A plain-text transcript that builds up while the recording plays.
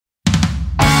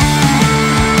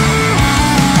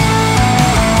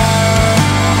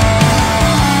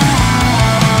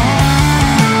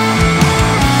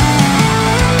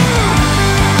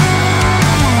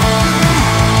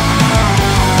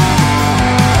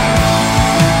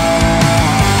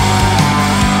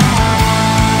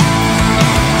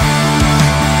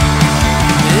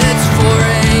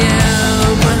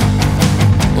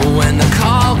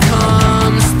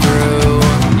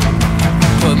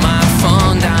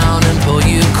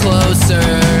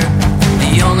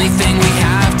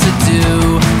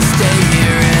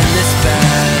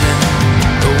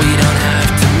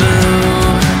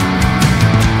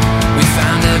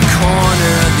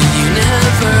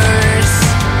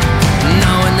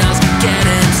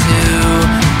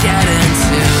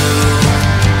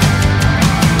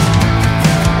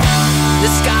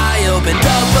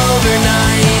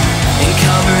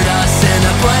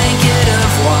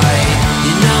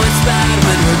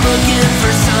looking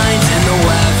for signs in the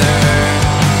weather.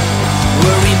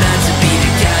 Were we meant to be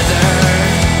together?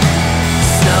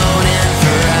 Snowed in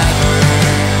forever.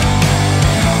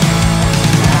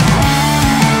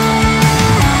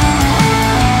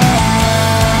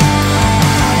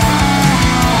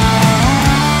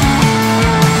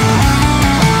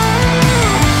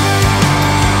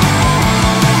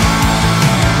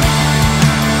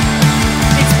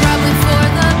 It's probably for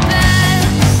the best.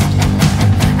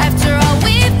 After all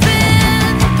we've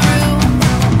been through,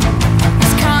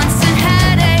 this constant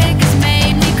headache has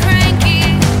made me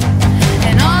cranky,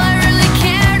 and all I really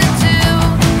care to do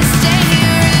is stay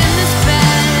here in this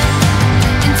bed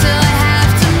until I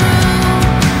have to move.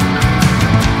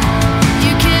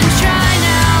 You can try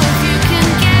now if you can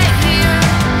get here,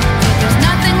 but there's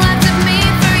nothing left of me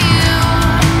for you,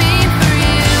 me for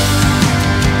you.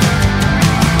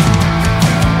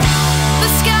 The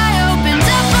sky opened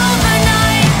up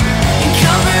overnight and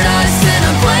covered us in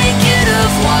a blanket of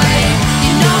white.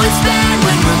 You know it's bad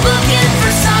when we're looking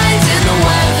for signs in the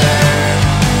weather.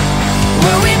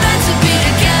 Were we meant to be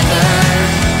together?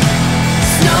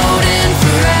 Snowed in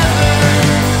forever.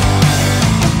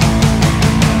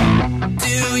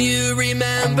 Do you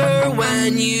remember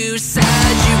when you said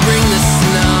you bring the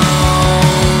snow?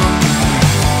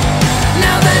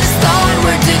 Now that it's thawed,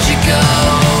 where did you go?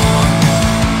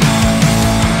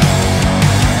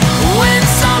 When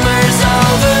summer's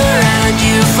over and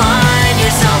you find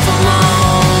yourself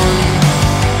alone,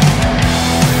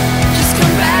 just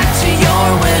come back to your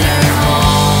winter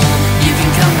home. You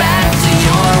can come back to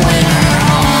your winter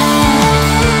home.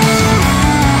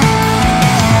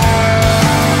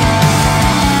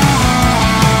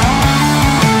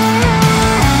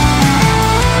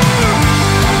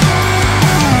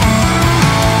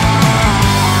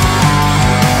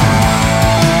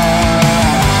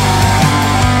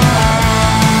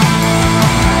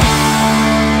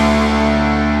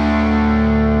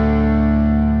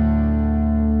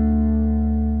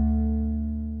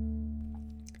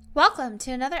 Welcome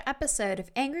to another episode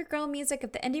of Angry Girl Music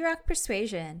of the Indie Rock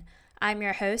Persuasion. I'm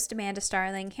your host, Amanda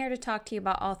Starling, here to talk to you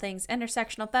about all things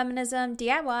intersectional feminism,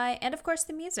 DIY, and of course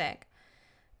the music.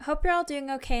 I hope you're all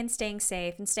doing okay and staying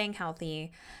safe and staying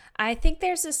healthy. I think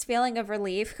there's this feeling of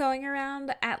relief going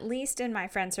around, at least in my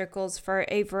friend circles, for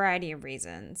a variety of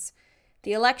reasons.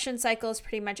 The election cycle is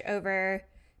pretty much over.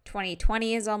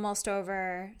 2020 is almost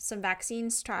over. Some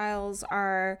vaccines trials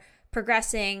are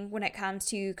progressing when it comes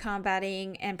to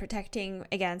combating and protecting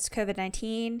against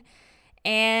COVID-19.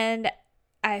 And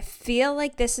I feel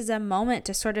like this is a moment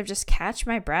to sort of just catch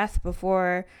my breath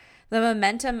before the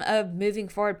momentum of moving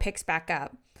forward picks back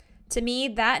up. To me,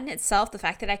 that in itself, the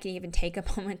fact that I can even take a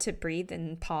moment to breathe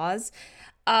and pause,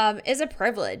 is a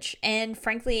privilege and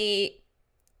frankly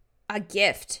a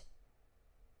gift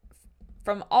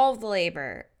from all of the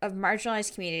labor of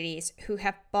marginalized communities who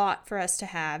have fought for us to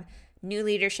have new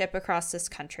leadership across this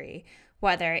country,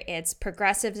 whether it's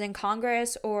progressives in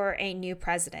Congress or a new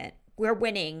president. We're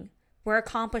winning. We're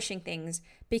accomplishing things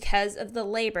because of the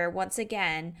labor, once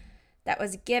again, that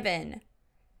was given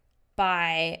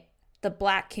by the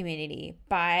Black community,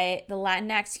 by the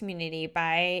Latinx community,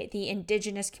 by the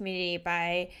Indigenous community,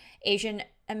 by Asian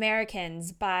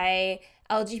Americans, by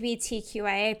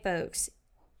LGBTQIA folks.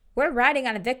 We're riding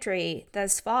on a victory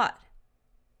that's fought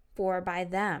for by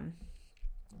them.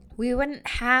 We wouldn't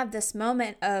have this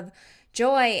moment of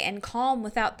joy and calm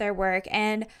without their work.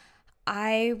 And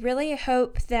I really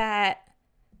hope that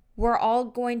we're all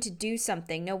going to do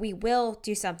something. No, we will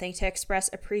do something to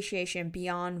express appreciation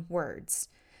beyond words.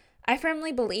 I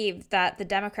firmly believe that the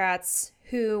Democrats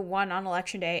who won on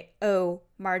Election Day owe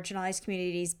marginalized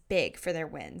communities big for their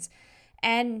wins.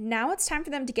 And now it's time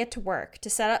for them to get to work to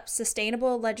set up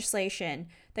sustainable legislation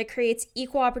that creates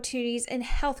equal opportunities in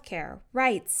healthcare,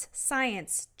 rights,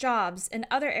 science, jobs, and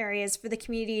other areas for the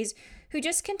communities who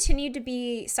just continue to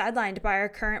be sidelined by our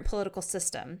current political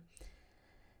system.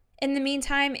 In the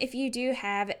meantime, if you do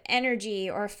have energy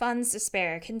or funds to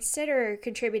spare, consider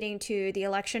contributing to the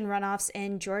election runoffs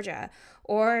in Georgia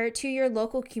or to your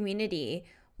local community,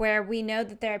 where we know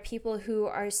that there are people who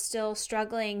are still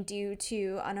struggling due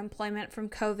to unemployment from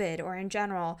COVID or in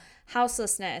general,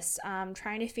 houselessness,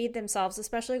 trying to feed themselves,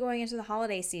 especially going into the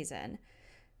holiday season.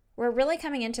 We're really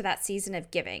coming into that season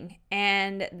of giving,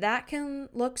 and that can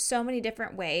look so many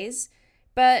different ways,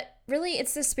 but really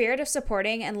it's the spirit of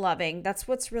supporting and loving. That's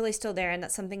what's really still there, and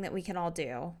that's something that we can all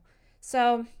do.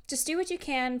 So just do what you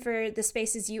can for the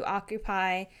spaces you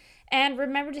occupy. And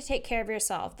remember to take care of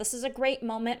yourself. This is a great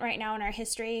moment right now in our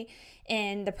history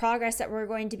in the progress that we're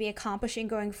going to be accomplishing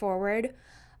going forward.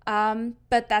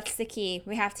 But that's the key.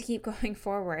 We have to keep going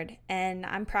forward. And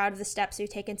I'm proud of the steps we've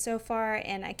taken so far,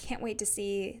 and I can't wait to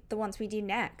see the ones we do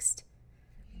next.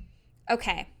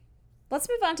 Okay, let's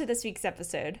move on to this week's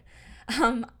episode.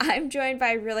 I'm joined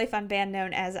by a really fun band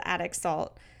known as Attic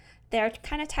Salt. They're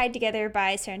kind of tied together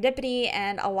by serendipity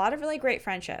and a lot of really great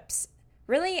friendships.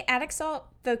 Really, Attic Salt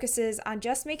focuses on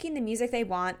just making the music they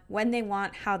want, when they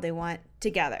want, how they want,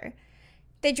 together.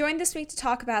 They joined this week to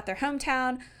talk about their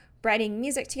hometown, writing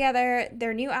music together,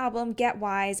 their new album, Get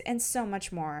Wise, and so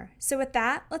much more. So with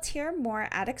that, let's hear more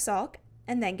Attic Salt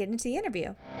and then get into the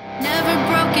interview. Never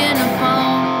broken a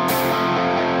bone,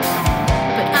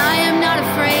 but I am not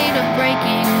afraid of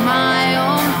breaking my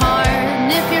own heart.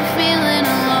 And if you're feeling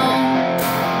alone,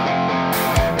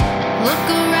 look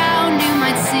around, you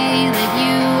might see that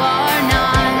you are not.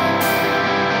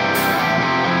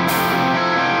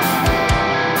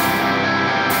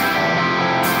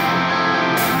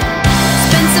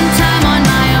 Spend some time on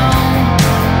my own.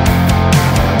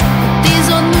 These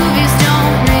old movies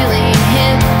don't really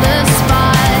hit the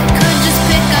spot. Could just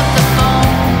pick up the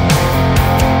phone,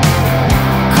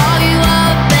 call you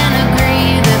up and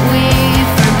agree that we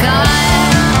forgot.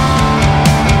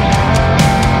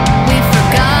 We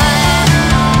forgot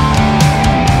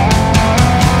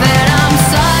that I'm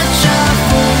such a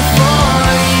fool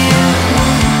for you.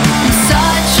 I'm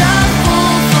such a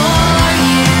fool for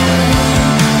you.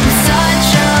 I'm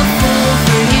such a fool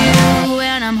for you,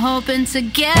 and I'm hoping to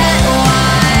get wise.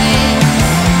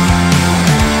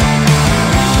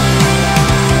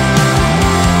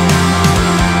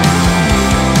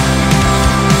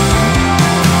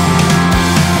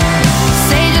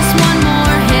 Say just one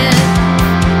more hit,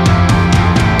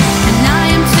 and I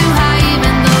am too high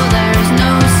even though there's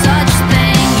no such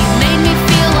thing. You made me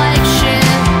feel like shit.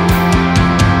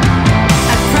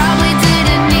 I probably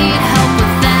didn't need help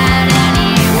with that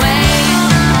anyway.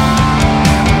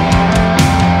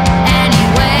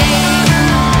 Anyway,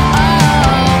 oh,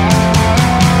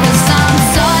 'cause I'm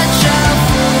such a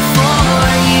fool for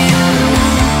you.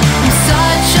 I'm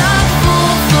such a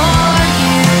fool for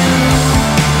you.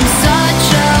 I'm such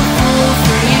a fool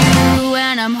for you,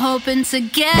 and I'm hoping to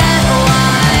get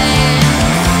wise.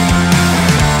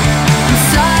 I'm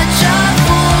such a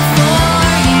fool for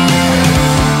you.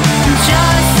 I'm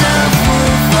just a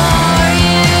fool for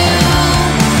you.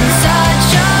 I'm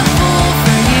such a fool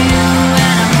for you,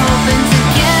 and I'm hoping to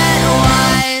get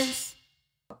wise.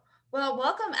 Well,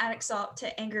 welcome, Attic Salt, to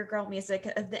Angry Girl Music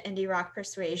of the Indie Rock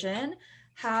Persuasion.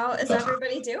 How is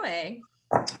everybody doing?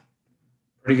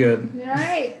 Pretty good. All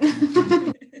right.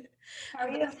 How are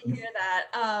I'm you? glad to hear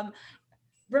that.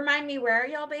 Remind me, where are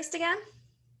y'all based again?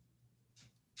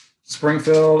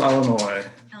 Springfield, Illinois.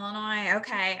 Illinois.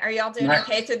 Okay. Are y'all doing Nice.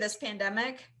 okay through this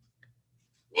pandemic?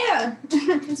 Yeah,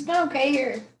 it's been okay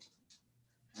here.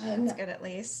 That's good, at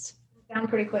least. Down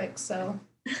pretty quick, so.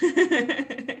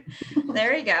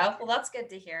 There you go. Well, that's good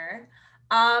to hear.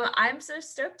 I'm so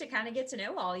stoked to kind of get to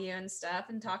know all you and stuff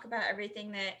and talk about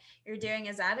everything that you're doing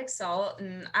as Attic Salt.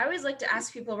 And I always like to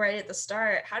ask people right at the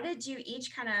start, how did you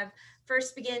each kind of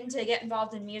first begin to get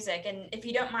involved in music? And if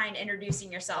you don't mind introducing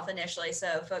yourself initially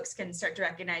so folks can start to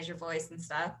recognize your voice and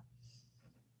stuff.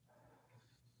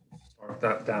 Start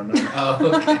that down there. Oh,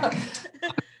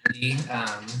 okay.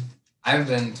 I've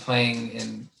been playing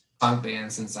in punk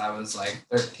bands since I was like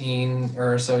 13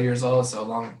 or so years old, so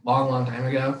long time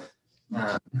ago.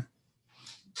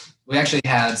 We actually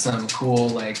had some cool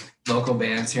like local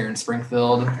bands here in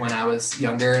Springfield when I was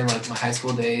younger in like my high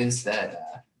school days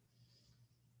that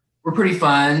were pretty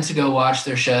fun to go watch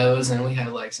their shows, and we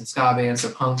had like some ska bands or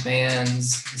punk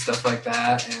bands and stuff like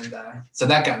that, and so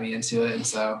that got me into it, and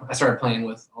so I started playing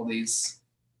with all these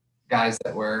guys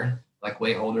that were like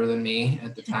way older than me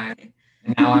at the time,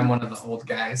 and now I'm one of the old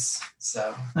guys,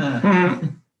 so I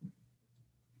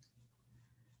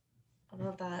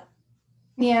love that.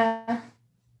 Yeah.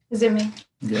 Is it me?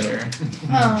 Yeah.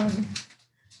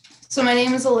 So my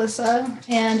name is Alyssa,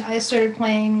 and I started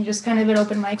playing just kind of at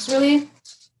open mics, really.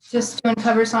 Just doing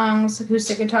cover songs,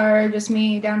 acoustic guitar, just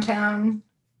me downtown.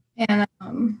 And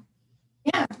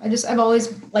yeah, I've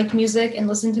always liked music and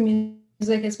listened to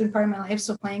music. It's been part of my life,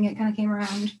 so playing it kind of came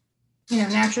around,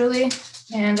 naturally.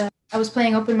 And I was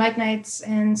playing open mic nights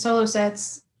and solo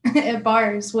sets at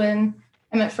bars when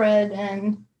I met Fred,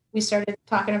 and we started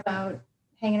talking about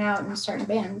hanging out and starting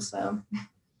bands. So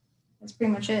that's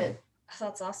pretty much it.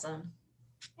 That's awesome.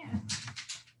 Yeah.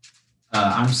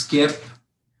 I'm Skip.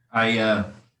 I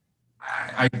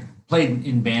played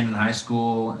in band in high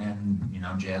school and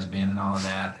jazz band and all of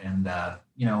that, and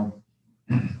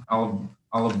all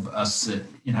of us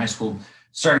in high school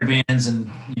started bands and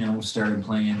started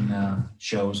playing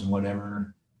shows and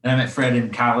whatever. then I met Fred in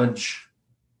college,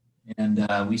 and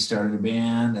we started a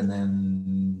band, and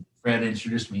then Fred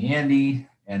introduced me Andy,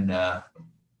 and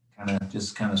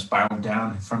kind of spiraled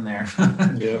down from there.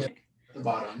 Yeah. At the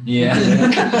bottom. Yeah.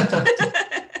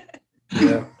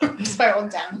 Yeah.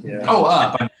 Spiraled down. Yeah. Oh,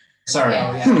 up. Sorry.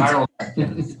 Yeah. Spiraled.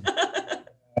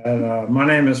 And, my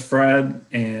name is Fred,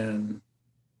 and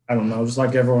I don't know, just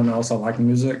like everyone else, I like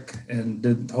music and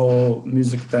did the whole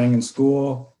music thing in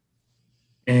school.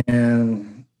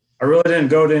 And I really didn't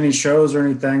go to any shows or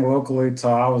anything locally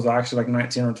till I was actually like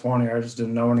 19 or 20. I just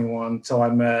didn't know anyone until I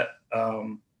met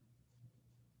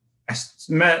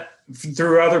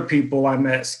through other people. I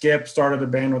met Skip, started a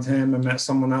band with him, and met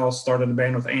someone else, started a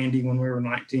band with Andy when we were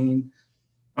 19.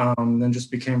 Then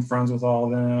just became friends with all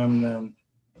of them. Then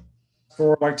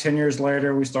for like 10 years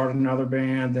later, we started another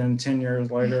band. Then 10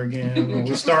 years later again,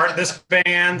 we started this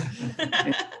band.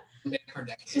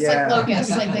 It's just like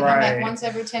locusts, like they come back Right. once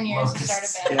every 10 years to start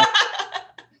a band.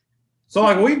 Yeah. So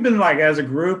like we've been like as a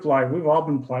group, like we've all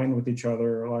been playing with each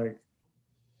other like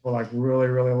for like really,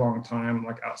 really long time,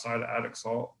 like outside of Attic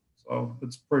Salt. So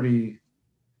it's pretty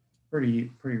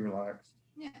relaxed.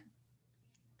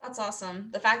 That's awesome.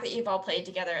 The fact that you've all played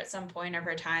together at some point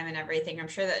over time and everything, I'm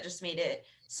sure that just made it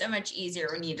so much easier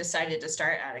when you decided to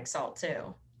start Attic Salt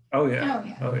too. Oh yeah. Oh,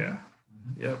 yeah. Oh yeah.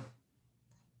 Yep.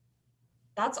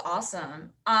 That's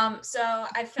awesome. So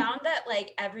I found that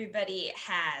like everybody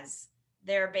has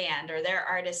their band or their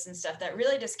artists and stuff that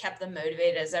really just kept them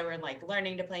motivated as they were like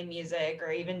learning to play music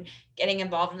or even getting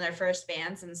involved in their first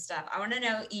bands and stuff. I want to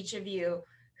know each of you,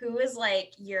 who is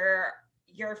like your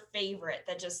favorite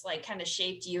that just like kind of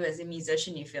shaped you as a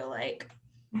musician, you feel like?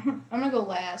 I'm gonna go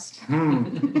last.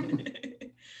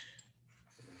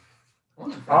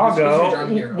 I'll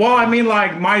go. Well, I mean,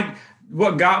 like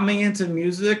what got me into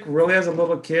music really as a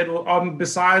little kid,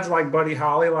 besides like Buddy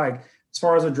Holly, like as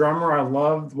far as a drummer, I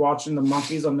loved watching the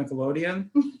Monkees on Nickelodeon.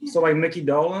 So like Mickey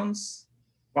Dolenz,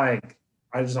 like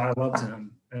I loved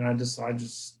him, and I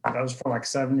was for like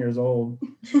 7 years old.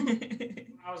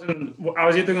 I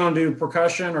was either going to do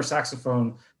percussion or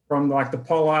saxophone from like the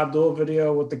Paula Abdul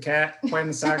video with the cat playing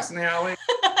the sax in the alley.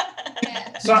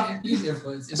 So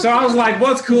I was like,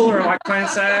 what's cooler, like playing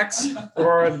sax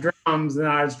or drums? And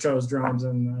I just chose drums,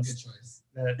 and Good choice.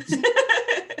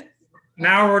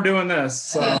 now we're doing this.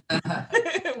 So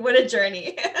What a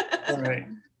journey. right.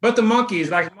 But the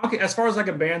Monkees, as far as like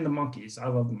a band, the Monkees, I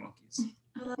love the Monkees.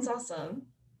 Oh, that's awesome.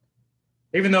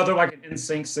 Even though they're like an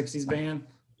NSYNC 60s band,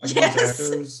 like a bunch of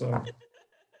actors. So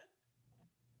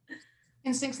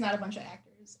NSYNC's not a bunch of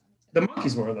actors. the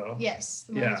Monkees were though. Yes,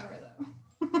 the Yeah. Monkees were though.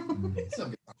 So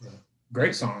good.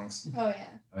 Great songs. Oh yeah.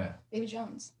 Oh, yeah. Baby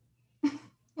Jones.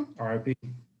 R.I.P.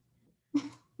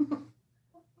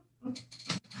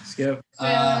 Skip.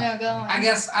 No, go on. I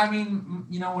guess, I mean,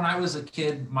 when I was a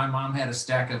kid, my mom had a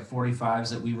stack of 45s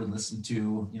that we would listen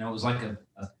to. It was like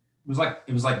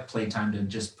it was like playtime to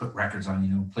just put records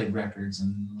on, played records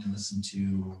and listen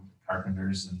to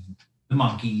Carpenters and the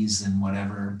Monkees and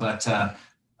whatever. But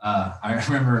I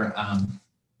remember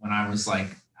when I was like,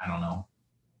 I don't know,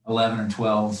 11 or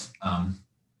 12,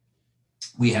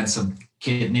 we had some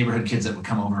neighborhood kids that would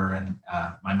come over, and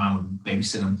my mom would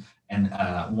babysit them. And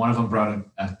one of them brought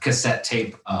a cassette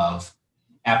tape of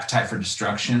Appetite for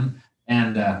Destruction,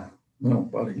 and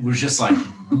it was just like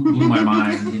blew my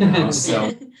mind,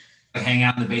 So I hang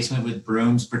out in the basement with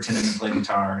brooms, pretending to play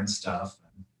guitar and stuff.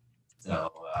 And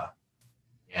so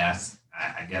yes,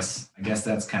 I guess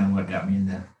that's kind of what got me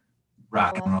into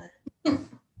rock and roll.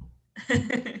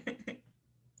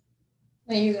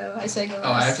 There you go. I say go.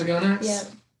 Oh, I have to go next?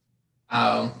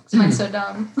 Yeah. Mine's so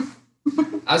dumb.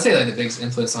 I would say like the biggest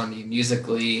influence on me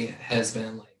musically has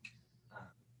been like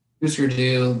Husker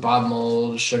Du, Bob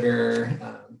Mould,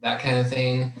 Sugar, that kind of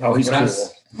thing. Oh, he's When I cool.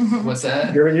 was- What's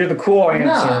that? You're the cool answer.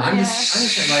 No, I'm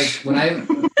just like when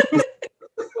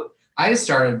I just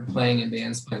started playing in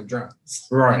bands playing drums.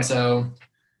 Right. And so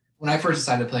when I first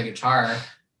decided to play guitar,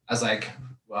 I was like,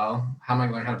 well, how am I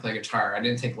going to learn how to play guitar? I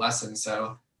didn't take lessons,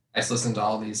 so I just listened to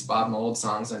all these Bob Mould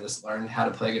songs and just learned how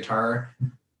to play guitar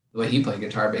the way he played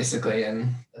guitar, basically.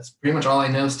 And that's pretty much all I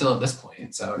know still at this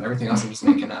point. So everything else I'm just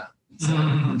making up.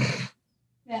 So,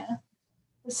 Yeah.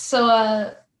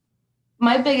 So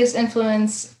my biggest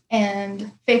influence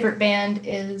and favorite band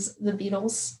is the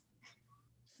Beatles.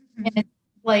 And it's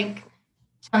like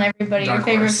telling everybody Dark your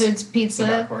favorite horse. food's the pizza.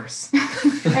 dark horse.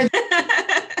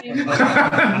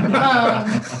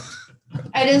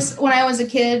 When I was a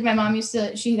kid, my mom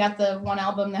she got the one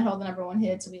album that held the #1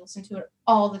 hit, so we listened to it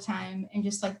all the time. And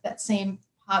just like that same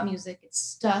pop music, it's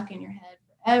stuck in your head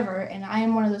forever. And I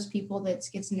am one of those people that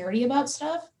gets nerdy about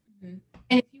stuff. Mhm.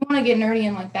 And if you want to get nerdy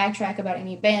and like backtrack about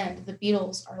any band, the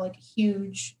Beatles are like a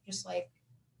huge, just like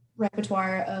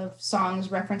repertoire of songs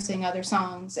referencing other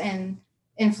songs and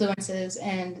influences.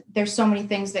 And there's so many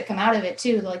things that come out of it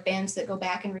too, like bands that go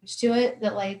back and reach to it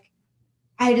that like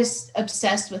I just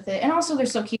obsessed with it. And also they're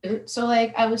so cute. So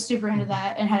like I was super into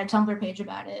that and had a Tumblr page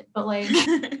about it. But like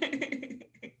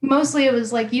mostly it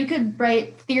was like you could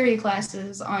write theory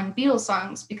classes on Beatles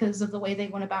songs because of the way they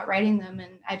went about writing them.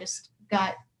 And I just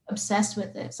got obsessed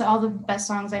with it. So all the best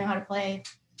songs I know how to play,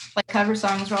 like cover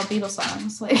songs, are all Beatles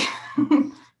songs. Like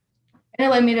and it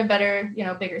led me to better,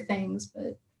 bigger things,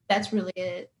 but that's really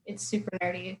it. It's super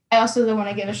nerdy. I also want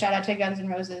to give a shout out to Guns N'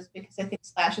 Roses because I think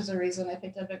Slash is a reason I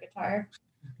picked up a guitar.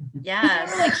 Yes.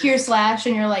 You're like hear Slash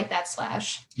and you're like that's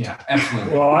Slash. Yeah,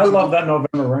 absolutely. Well, I love that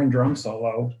November Rain drum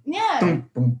solo. Yeah. Boom,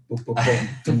 boom, boom,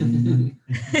 boom, boom.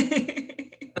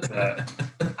 Yeah.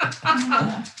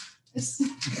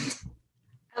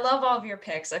 I love all of your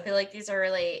picks. I feel like these are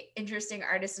really interesting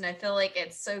artists, and I feel like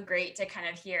it's so great to kind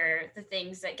of hear the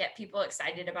things that get people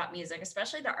excited about music,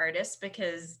 especially the artists,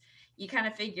 because you kind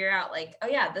of figure out like, oh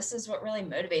yeah, this is what really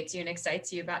motivates you and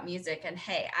excites you about music. And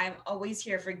hey, I'm always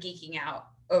here for geeking out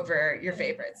over your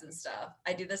favorites and stuff.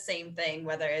 I do the same thing,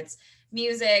 whether it's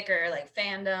music or like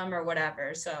fandom or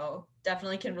whatever. So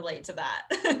definitely can relate to that.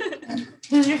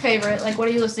 Who's your favorite? Like, what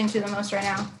are you listening to the most right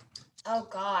now? Oh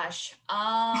gosh.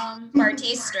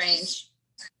 Bartees Strange.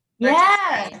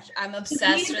 Yeah. Strange. I'm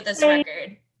obsessed with this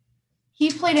record. He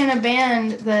played in a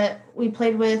band that we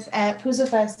played with at Puza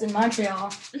Fest in Montreal.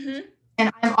 Mm-hmm.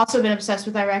 And I've also been obsessed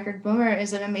with that record. Boomer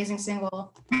is an amazing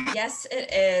single. Yes,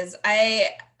 it is.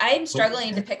 I'm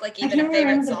struggling to pick like even a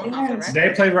favorite song off the record.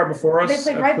 They played right before us. They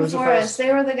played right before us.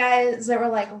 They were the guys that were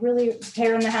like really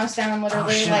tearing the house down,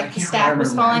 literally. Like the stack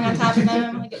was falling on top of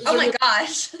them. Like, oh my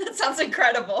gosh, that sounds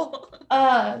incredible.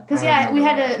 Because we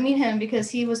had to meet him because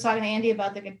he was talking to Andy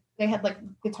about they had like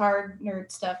guitar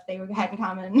nerd stuff they had in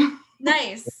common.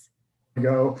 Nice.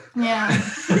 Go. Yeah. I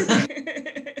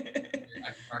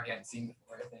already hadn't seen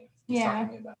before, I think. Yeah.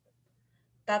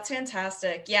 That's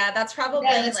fantastic. Yeah, that's probably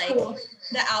cool.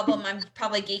 The album I'm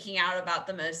probably geeking out about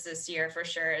the most this year for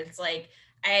sure. It's like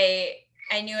I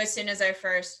knew as soon as I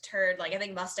first heard, like I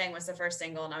think Mustang was the first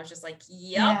single, and I was just like,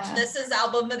 yep, This is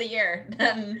album of the year.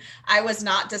 And I was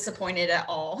not disappointed at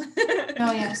all.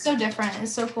 Oh yeah, so different.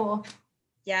 It's so cool.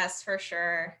 Yes, for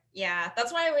sure. Yeah,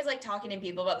 that's why I always like talking to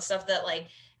people about the stuff that like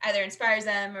either inspires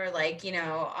them or like,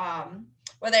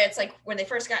 whether it's like when they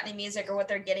first got into music or what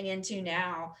they're getting into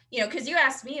now, because you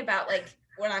asked me about like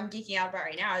what I'm geeking out about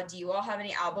right now. Do you all have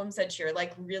any albums that you're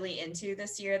like really into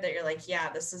this year that you're like,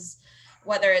 yeah, this is,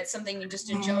 whether it's something you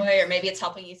just enjoy or maybe it's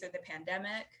helping you through the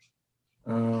pandemic?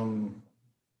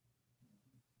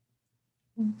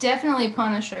 Definitely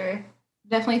Punisher.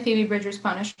 Definitely Phoebe Bridgers'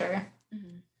 Punisher.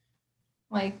 Mm-hmm.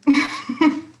 Like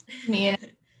me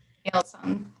and else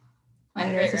on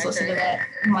Planet Earth has listened to that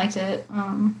and liked it.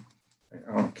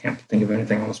 I can't think of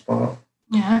anything on the spot.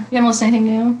 Yeah, you haven't listened to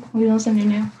anything new? We don't listen to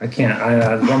new. I can't.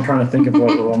 I'm trying to think of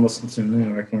what I'm listening to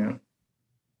new. I can't.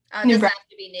 It doesn't have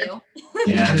to be new.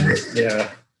 Yeah.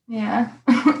 Yeah. Yeah.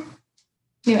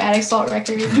 New Attic Salt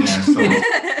record. Yeah, so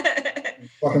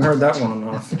Fucking heard that one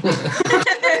enough.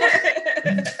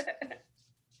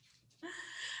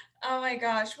 Oh my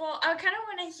gosh. Well, I kind of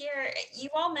want to hear, you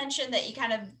all mentioned that you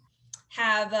kind of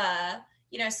have,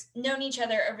 known each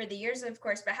other over the years, of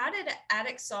course, but how did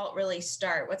Attic Salt really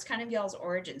start? What's kind of y'all's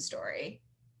origin story?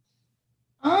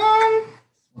 For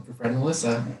friend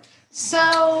Melissa.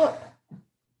 So,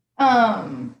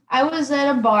 I was at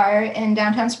a bar in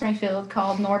downtown Springfield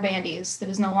called Norbandy's that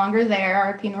is no longer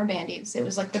there, RP Norbandy's. It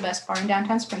was like the best bar in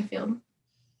downtown Springfield.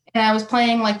 And I was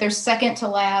playing like their second to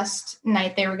last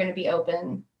night they were going to be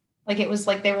open. Like it was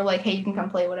like they were like, hey, you can come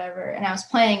play whatever. And I was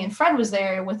playing and Fred was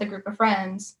there with a group of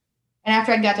friends. And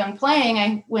after I got done playing,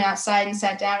 I went outside and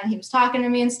sat down and he was talking to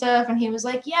me and stuff. And he was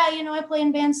like, yeah, I play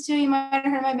in bands too. You might have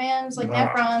heard of my bands, like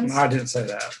Necrons. No, I didn't say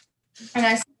that. And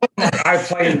I said, I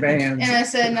play in bands. And I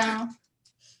said, no.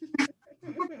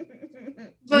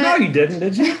 But, no, you didn't,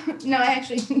 did you? No, I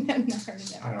actually have not heard of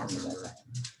that. I don't remember.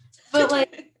 But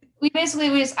like, we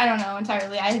just, I don't know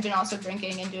entirely. I had been also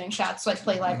drinking and doing shots, so I'd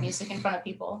play live music in front of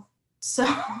people. So,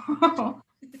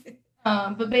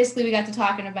 but basically we got to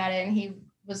talking about it and he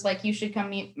was like, you should come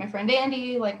meet my friend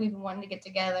Andy. Like we've been wanting to get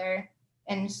together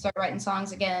and start writing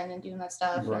songs again and doing that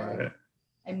stuff. Right. And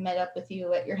I met up with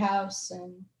you at your house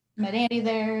and met Andy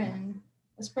there and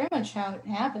that's pretty much how it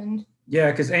happened. Yeah,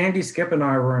 because Andy, Skip, and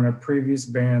I were in a previous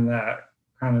band that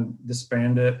kind of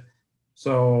disbanded.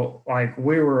 So like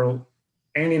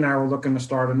Andy and I were looking to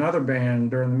start another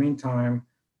band during the meantime.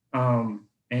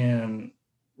 And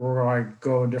we're like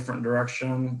go a different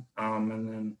direction. And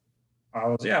then I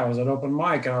was at open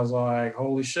mic and I was like,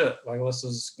 holy shit, like this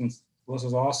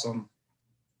is awesome.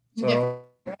 So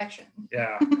Direction.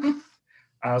 yeah.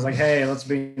 I was like, hey, let's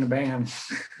be in a band.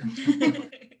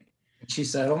 She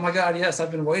said, oh my God, yes,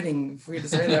 I've been waiting for you to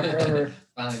say that forever.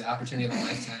 Finally, the opportunity of a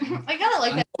lifetime. I kind of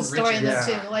like that story though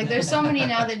too. Like there's so many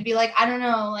now that'd be like, I don't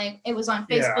know, like it was on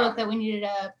Facebook that we needed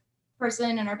a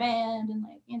person in our band, and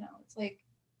like, you know, it's like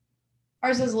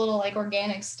ours is a little like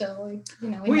organic still. Like, you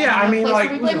know, we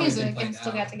we play music and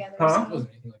still got together. Huh? So.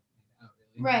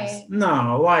 Right.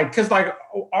 No, like, cause like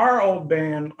our old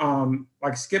band,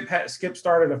 like Skip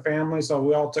started a family, so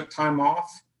we all took time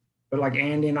off. But like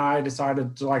Andy and I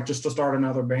decided to like just to start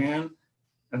another band,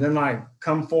 and then like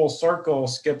come full circle,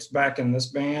 Skip's back in this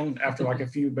band after like a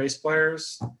few bass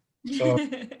players. So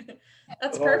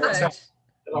that's perfect.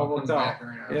 It all worked out.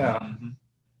 Yeah.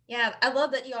 Yeah, I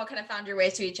love that you all kind of found your way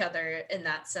to each other in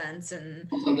that sense, and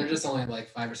there's just only like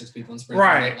 5 or 6 people in Springfield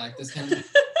right. Like this kind of.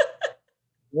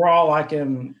 We're all like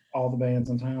in all the bands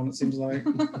in town, it seems like.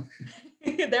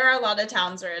 There are a lot of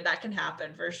towns where that can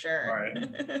happen for sure.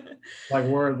 Right. Like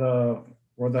we're the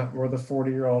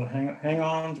 40-year-old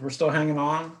hang-ons. We're still hanging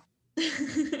on.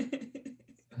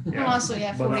 Yeah. Also,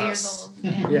 40 years old.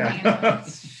 Yeah.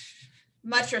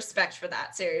 Much respect for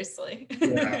that, seriously.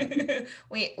 Yeah.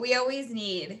 we always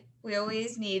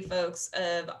need folks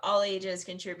of all ages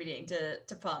contributing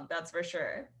to punk, that's for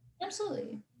sure.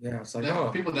 Absolutely. Yeah, it's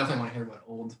like people definitely want to hear what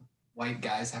old white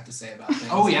guys have to say about things.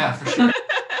 Oh yeah, for sure.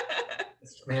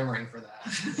 Clamoring for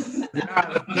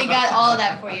that. We got all of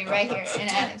that for you right here in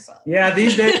Addicts. Yeah,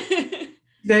 these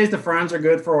days the friends are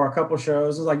good for a couple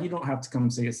shows. It's like you don't have to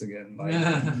come see us again. Like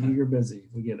you're busy.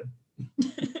 We get it.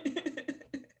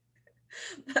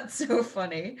 That's so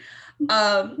funny.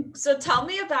 So tell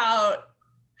me about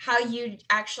how you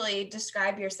actually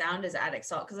describe your sound as Addict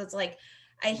Salt, because it's like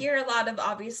I hear a lot of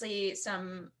obviously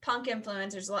some punk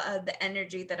influence. There's a lot of the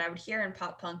energy that I would hear in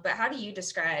pop punk, but how do you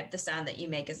describe the sound that you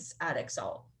make as Addict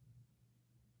Salt?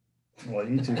 Well,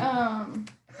 you too.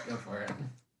 Go for it.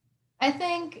 I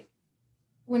think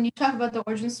when you talk about the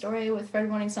origin story with Fred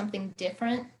wanting something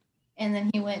different, and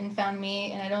then he went and found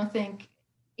me, and I don't think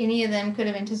any of them could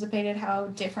have anticipated how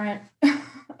different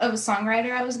of a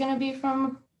songwriter I was going to be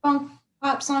from a punk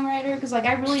pop songwriter, because like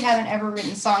I really haven't ever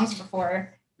written songs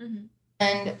before. Mm-hmm.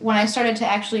 And when I started to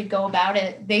actually go about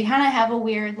it, they kind of have a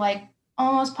weird, like,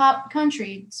 almost pop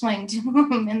country swing to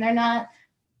them. And they're not,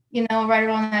 you know, right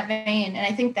around that vein. And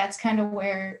I think that's kind of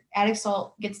where Addict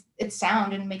Salt gets its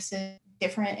sound and makes it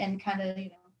different and kind of, you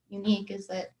know, unique, is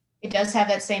that it does have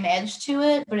that same edge to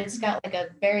it, but it's got like a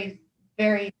very,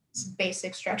 very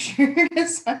basic structure.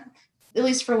 At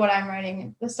least for what I'm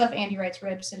writing. The stuff Andy writes for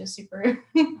Edison is super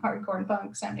hardcore and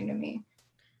punk sounding to me.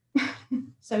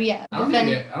 So yeah, I don't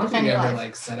think we ever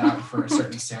like set out for a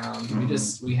certain sound.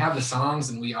 We have the songs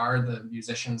and we are the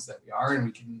musicians that we are, and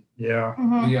we can we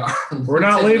are. We're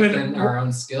not leaving our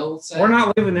own skill set. We're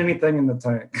not leaving anything in the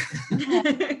tank.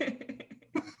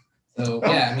 So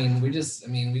yeah, I mean,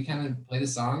 we kind of play the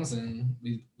songs, and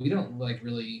we don't like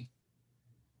really.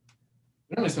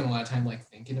 We don't really spend a lot of time like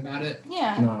thinking about it.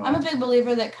 Yeah, no. I'm a big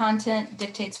believer that content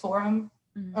dictates form.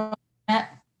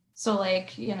 So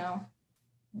like, you know,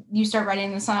 you start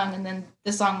writing the song and then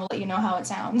the song will let you know how it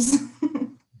sounds.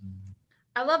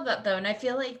 I love that though. And I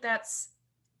feel like that's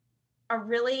a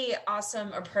really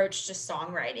awesome approach to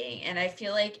songwriting. And I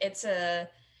feel like it's how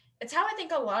I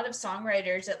think a lot of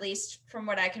songwriters, at least from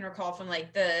what I can recall from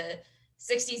like the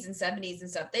 60s and 70s and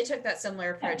stuff, they took that similar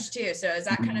approach too. So is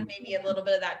that kind of maybe a little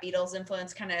bit of that Beatles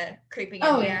influence kind of creeping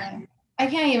in there? Yeah. I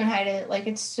can't even hide it. Like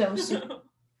it's so super.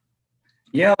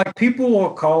 Yeah, like people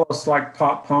will call us like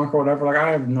pop punk or whatever. Like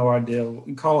I have no idea. You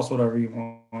can call us whatever you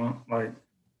want. Like,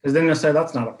 because then they'll say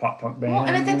that's not a pop punk band. Well,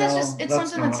 and I think it's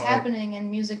something that's happening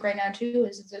in music right now too.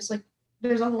 Is it's just like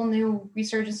there's a whole new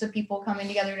resurgence of people coming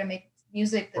together to make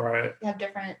music that have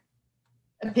different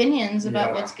opinions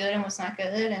about what's good and what's not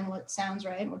good and what sounds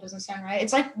right and what doesn't sound right.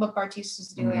 It's like what Bartiz is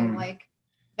doing. Mm-hmm. Like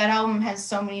that album has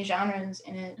so many genres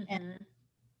in it, and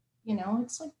you know,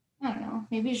 it's like I don't know.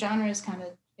 Maybe genre is kind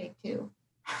of fake too.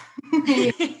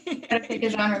 You gotta pick a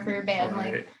genre for your band.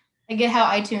 Like I get how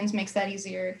iTunes makes that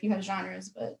easier if you have genres,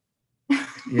 but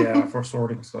yeah, for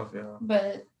sorting stuff,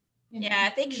 but you know. Yeah, I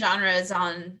think genre is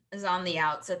on the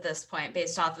outs at this point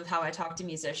based off of how I talk to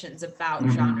musicians about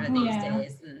genre these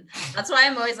days. And that's why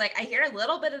I'm always like, I hear a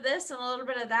little bit of this and a little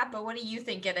bit of that, but what do you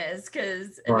think it is?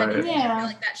 Because I feel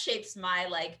like that shapes my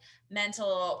like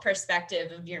mental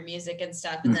perspective of your music and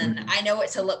stuff. And then I know what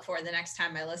to look for the next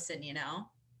time I listen, you know?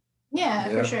 Yeah,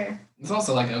 for sure. It's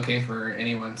also like okay for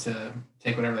anyone to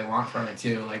take whatever they want from it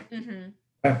too. Like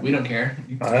We don't care.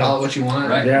 You can Right. call it what you want.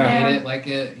 Right. Yeah. Hate it, like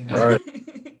it. You know.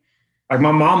 Right. Like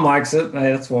my mom likes it.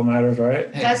 Hey, that's what matters,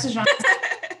 right? Hey, That's the genre.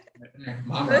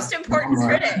 Mom Most rock. important Mom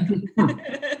rock.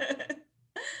 critic.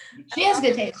 She has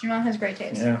good taste. Your mom has great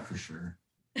taste. Yeah. For sure.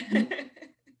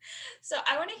 So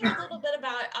I want to hear a little bit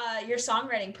about your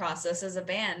songwriting process as a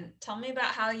band. Tell me about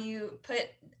how you put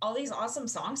all these awesome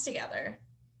songs together.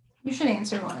 You should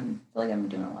answer one. I feel like I'm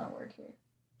doing a lot of work here.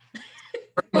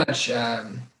 Pretty much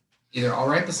either I'll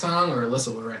write the song or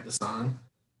Alyssa will write the song,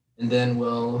 and then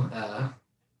we'll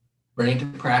bring it to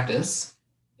practice,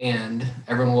 and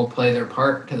everyone will play their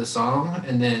part to the song,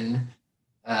 and then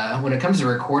when it comes to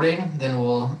recording, then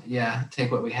we'll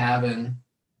take what we have and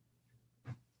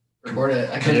record it.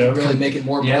 I couldn't really make it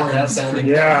more boring that's sounding.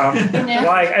 Yeah. Yeah.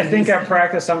 Like I think at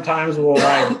practice sometimes we'll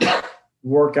like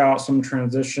work out some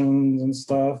transitions and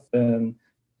stuff and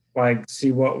like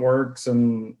see what works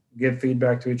and give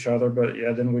feedback to each other. But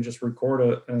yeah, then we just record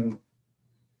it. And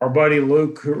our buddy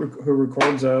Luke, who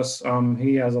records us,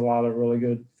 he has a lot of really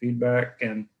good feedback.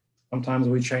 And sometimes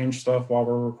we change stuff while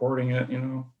we're recording it, you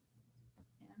know.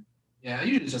 Yeah,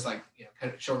 usually it's just like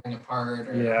kind of shortening a part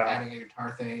or Yeah. adding a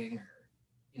guitar thing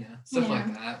or stuff Yeah.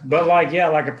 like that. But like, yeah,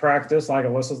 like at practice, like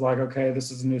Alyssa's like, okay,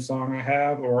 this is a new song I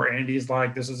have, or Andy's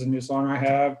like, this is a new song I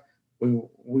have. We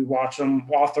watch them,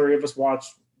 all three of us watch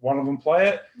one of them play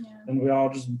it, Yeah. and we all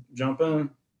just jump in.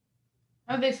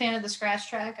 I'm a big fan of the scratch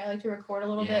track. I like to record a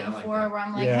little Yeah, bit I like before that. where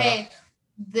I'm like, Yeah. hey,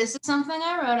 this is something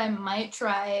I wrote. I might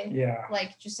try. Yeah.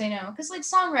 Like, just say no. Because, like,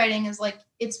 songwriting is, like,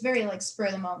 it's very, like, spur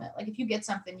of the moment. Like, if you get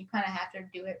something, you kind of have to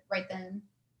do it right then.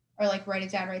 Or, like, write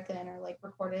it down right then. Or, like,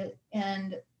 record it.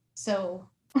 And so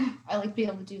I like to be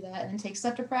able to do that and take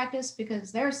stuff to practice.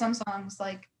 Because there are some songs,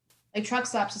 like Truck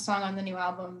Stop's a song on the new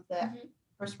album that I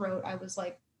first wrote. I was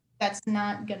like, that's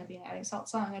not going to be an Adding Salt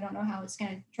song. I don't know how it's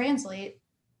going to translate.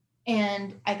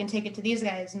 And I can take it to these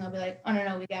guys and they'll be like, oh,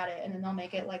 no, we got it. And then they'll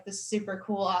make it like this super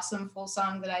cool, awesome, full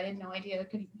song that I had no idea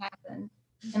could even happen.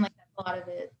 And like that's a lot of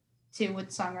it too with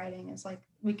songwriting is like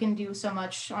we can do so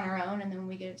much on our own and then when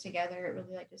we get it together, it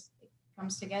really like just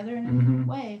comes together in a Mhm.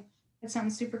 way. It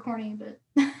sounds super corny, but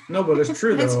No, but it's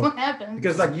true that's though. what happens.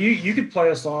 Because like you could play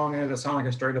a song and it sound like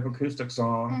a straight up acoustic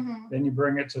song. Mhm. Then you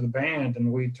bring it to the band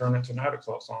and we turn it to an Adding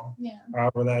Salt song. Yeah.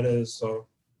 However that is. So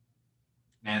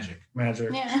Magic. magic.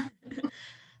 Yeah.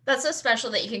 That's so special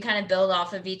that you can kind of build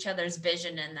off of each other's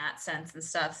vision in that sense and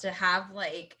stuff to have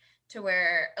like to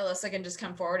where Alyssa can just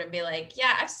come forward and be like,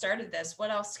 yeah, I've started this. What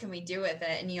else can we do with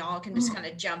it? And you all can just kind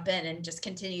of jump in and just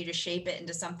continue to shape it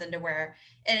into something to where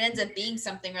it ends up being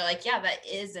something where like, yeah, that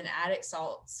is an Adding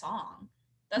Salt song.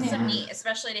 That's so Yeah. neat,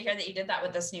 especially to hear that you did that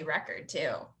with this new record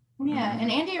too. Yeah,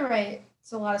 and Andy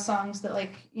writes a lot of songs that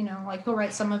like, like he'll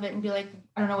write some of it and be like,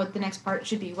 I don't know what the next part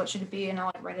should be. What should it be? And I'll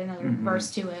like write another Mhm.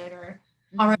 verse to it or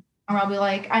I'll be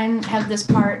like, I have this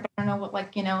part, but I don't know what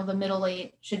like, the middle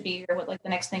eight should be or what like the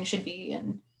next thing should be.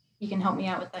 And he can help me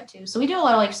out with that too. So we do a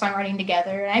lot of like songwriting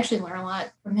together and I actually learn a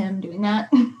lot from him doing that.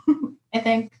 I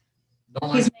think.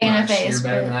 Don't He's like making a much. face,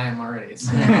 You're better but- than I am already.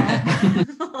 So.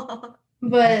 Yeah.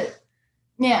 But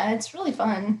yeah, it's really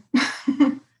fun.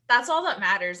 That's all that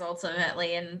matters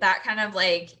ultimately. And that kind of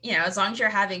like, as long as you're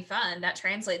having fun, that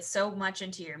translates so much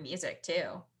into your music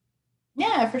too.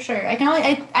 Yeah, for sure.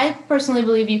 I personally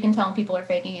believe you can tell when people are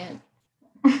faking it.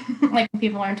 Like when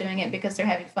people aren't doing it because they're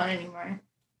having fun anymore.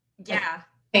 Yeah.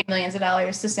 Paid millions of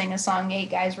dollars to sing a song 8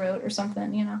 guys wrote or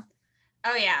something,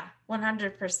 Oh yeah.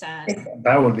 100%.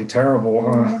 That would be terrible,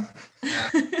 huh?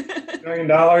 $1 million.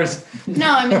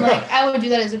 No, I mean like I would do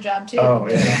that as a job too. Oh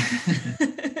yeah.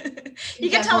 You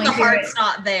can tell the Definitely hear heart's it.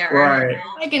 not there. Right.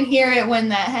 I can hear it when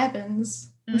that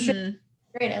happens. I'm sure. Mhm.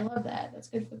 Great, I love that. That's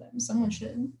good for them. Someone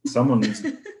should. Someone needs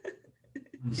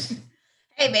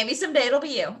Hey, maybe someday it'll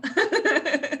be you.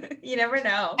 You never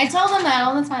know. I tell them that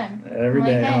all the time. every I'm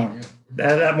day. like, Huh? hey,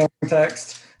 That morning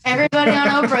text. everybody on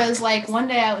Oprah is like, one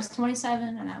day I was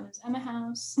 27 and I was at my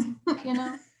house,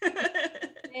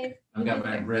 Hey, I've got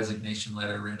my resignation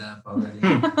letter written up already.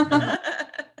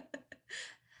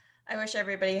 I wish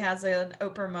everybody has an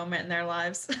Oprah moment in their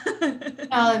lives.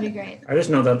 Oh, that'd be great. I just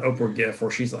know that Oprah gif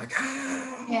where she's like,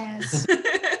 ah. Yes.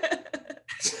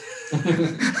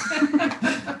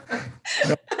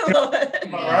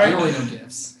 I really know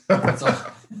gifts. That's all.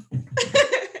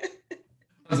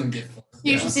 Doesn't gift.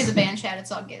 You should see the band chat.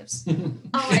 It's all gifts.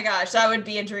 Oh my gosh, that would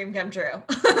be a dream come true.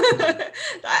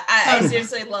 I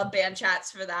seriously love band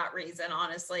chats for that reason,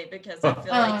 honestly, because I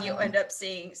feel like you end up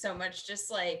seeing so much just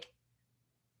like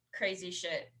crazy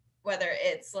shit, whether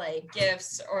it's like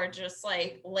gifts or just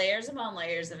like layers upon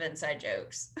layers of inside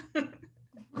jokes.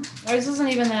 Ours isn't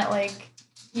even that like,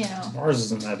 Ours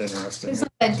isn't that interesting. it's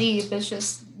not that deep. It's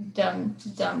just dumb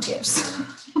gifts.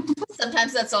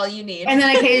 Sometimes that's all you need. And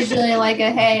then occasionally like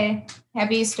a hey,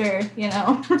 happy Easter, you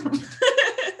know.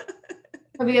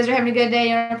 Hope you guys are having a good day.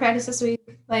 You want to practice this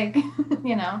week? Like,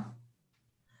 you know.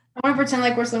 I want to pretend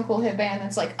like we're some cool hit band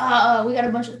that's like, we got a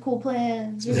bunch of cool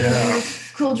plans. We're gonna do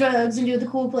cool drugs and do the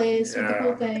cool place with the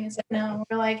cool thing. It's like, no,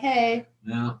 we're like, hey,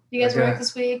 you guys work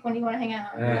this week? When do you want to hang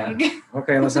out? Yeah. Like,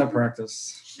 Okay, let's have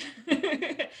practice.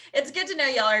 It's good to know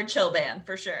y'all are a chill band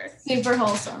for sure. super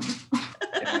wholesome.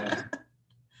 Yeah.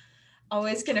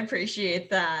 Always can appreciate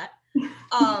that.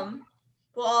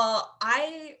 Well,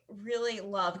 I really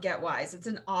love Get Wise. It's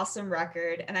an awesome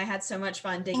record, and I had so much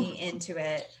fun digging into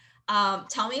it.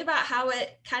 Tell me about how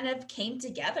it kind of came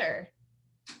together.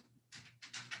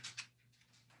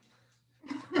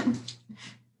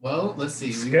 Well, let's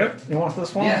see. Skip, you want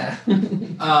this one? Yeah.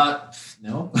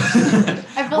 No.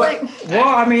 I feel like Well,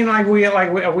 I mean, we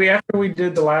after we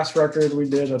did the last record, we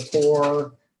did a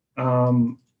tour,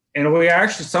 and we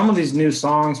actually some of these new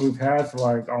songs we've had for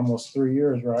like almost 3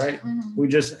 years, right? We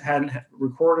just hadn't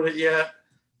recorded it yet.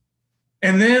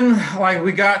 And then like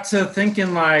we got to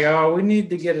thinking like, oh, we need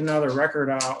to get another record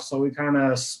out. So we kind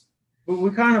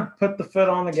of put the foot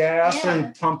on the gas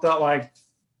and pumped out like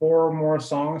 4 more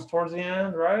songs towards the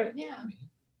end, right? yeah.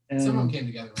 And Some of them came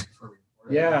together right before we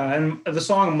recorded. yeah, and the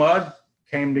song Mud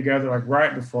came together like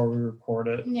right before we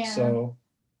recorded. Yeah. So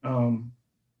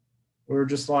we were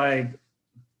just like,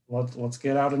 let's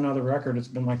get out another record. It's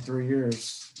been like 3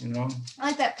 years, you know? I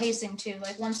like that pacing too,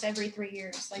 like once every 3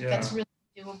 years. Like Yeah. that's really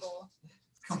doable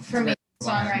for me,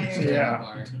 songwriter.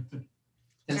 Yeah.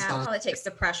 Yeah, it probably takes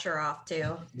the pressure off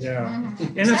too. Yeah.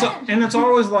 Mhm. And it's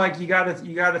always like you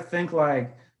gotta think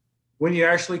like when you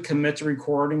actually commit to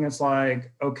recording, it's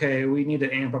like, okay, we need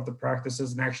to amp up the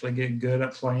practices and actually get good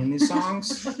at playing these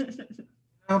songs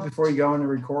before you go in and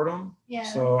record them. Yeah.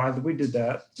 So we did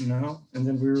that, you know, and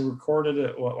then we recorded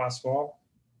it last fall.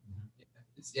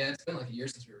 It's been like a year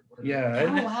since we recorded. Yeah, Oh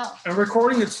and, wow. and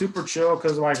recording it's super chill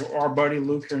because like our buddy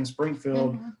Luke here in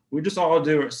Springfield, we just all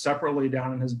do it separately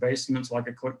down in his basement. It's like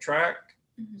a click track.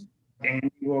 And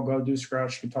we'll go do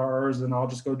scratch guitars, and I'll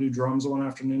just go do drums one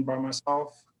afternoon by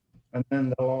myself, and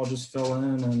then they'll all just fill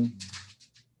in, and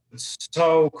it's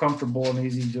so comfortable and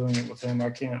easy doing it with him. I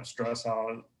can't stress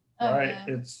how right.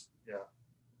 Yeah. It's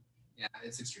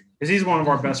it's extremely. because he's one of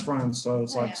our best friends, so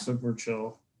it's Oh, like yeah. super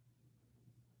chill.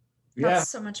 That's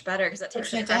so much better because that takes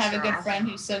the Fortunate to have a pressure good off. friend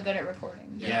who's so good at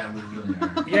recording. Yeah, we really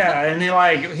are. Yeah, and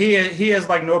he has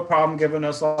like no problem giving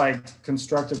us like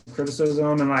constructive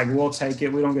criticism, and like we'll take it.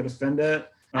 We don't get offended.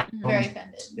 Very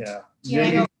offended. Yeah. Yeah,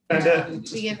 You I get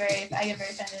offended. I get very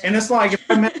offended. And it's like if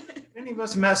any of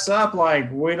us mess up,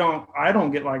 like I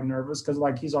don't get like nervous because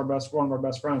like he's one of our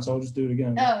best friends, so I'll just do it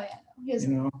again. Oh yeah, no, he You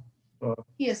doesn't. know,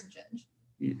 He doesn't judge.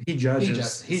 he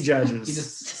judges. He judges. He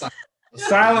just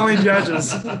Silently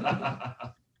judges.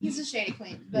 He's a shady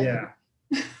queen. But, Yeah.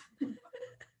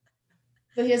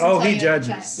 But he doesn't Oh, tell he you every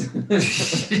time.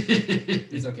 judges.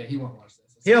 He's okay. He won't watch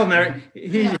this. He'll never.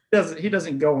 He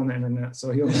doesn't go on the internet,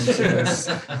 so he'll never see this.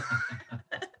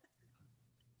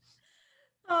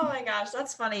 Oh my gosh,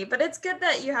 that's funny. But it's good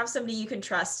that you have somebody you can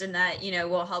trust and that, you know,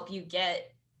 will help you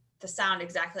get the sound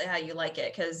exactly how you like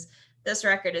it. Because this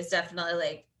record is definitely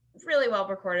like really well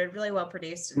recorded, really well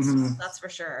produced. And stuff, that's for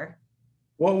sure.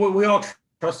 Well, we all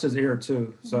trust his ear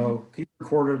too. So he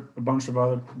recorded a bunch of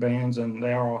other bands, and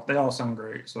they all sound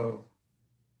great. So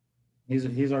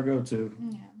he's our go-to.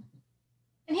 Yeah.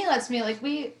 And he lets me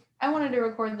I wanted to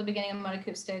record the beginning of Mud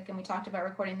Acoustic, and we talked about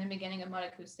recording the beginning of Mud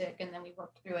Acoustic, and then we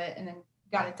worked through it and then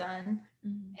got it done.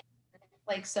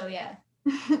 Like, so yeah.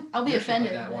 I'll be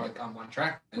offended. That on one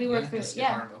track. We worked through it.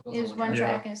 Yeah. It was one Yeah.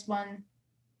 track and it's one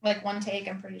take,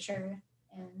 I'm pretty sure.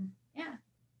 And yeah.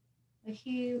 Like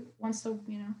he wants to,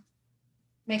 you know,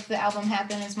 make the album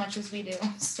happen as much as we do.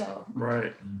 So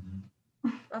Right.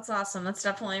 That's awesome. That's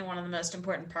definitely one of the most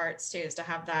important parts too, is to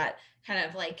have that kind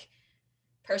of like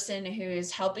person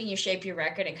who's helping you shape your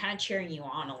record and kind of cheering you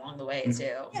on along the way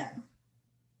too. yeah.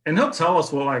 And he'll tell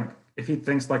us if he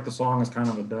thinks like the song is kind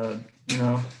of a dud, you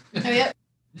know. Oh yeah.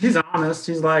 He's honest.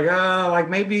 He's like,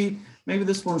 maybe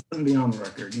this one shouldn't be on the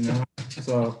record, you know.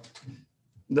 So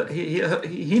he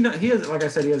has, like I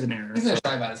said, he has an ear. He's So not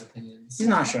shy about his opinions. he's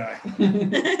not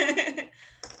shy.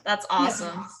 That's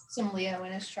awesome. Some Leo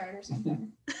in his chart or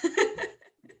something.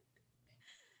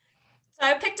 So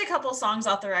I picked a couple songs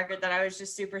off the record that I was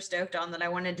just super stoked on that I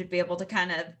wanted to be able to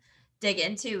kind of dig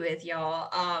into with y'all.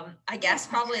 I guess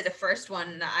probably the first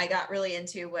one that I got really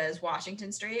into was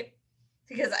Washington Street,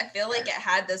 because I feel like it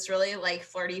had this really like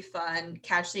flirty, fun,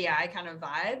 catch the eye kind of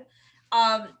vibe.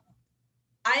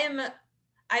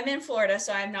 I I'm in Florida,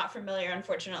 so I'm not familiar,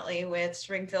 unfortunately, with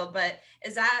Springfield, but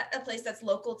is that a place that's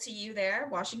local to you there,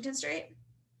 Washington Street?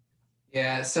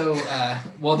 Yeah, so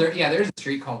there's a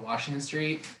street called Washington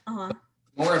Street. Uh-huh.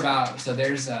 More about, so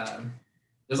there's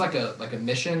like a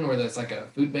mission where there's like a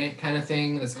food bank kind of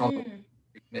thing that's called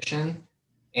Mission.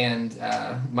 And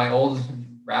my old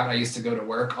route, I used to go to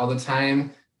work all the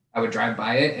time. I would drive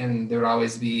by it, and there would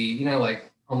always be, you know, like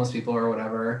homeless people or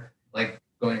whatever, like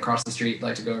going across the street,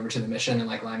 like to go over to the mission and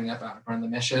like lining up out in front of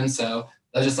the mission. So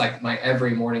that was just like my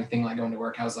every morning thing, like going to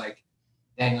work. I was like,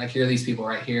 dang, like here are these people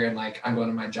right here, and like I'm going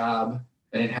to my job.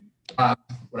 I didn't have a job.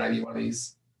 Would I be one of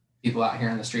these people out here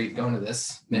on the street going to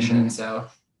this mission? So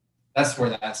that's where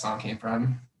that song came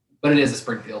from. But it is a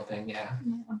Springfield thing, yeah.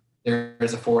 There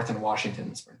is a 4th in Washington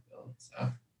in Springfield.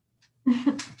 So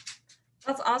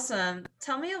That's awesome.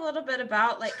 Tell me a little bit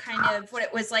about like kind of what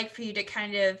it was like for you to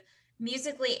kind of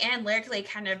musically and lyrically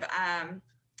kind of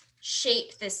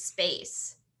shape this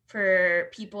space for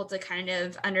people to kind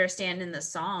of understand in the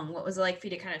song. What was it like for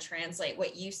you to kind of translate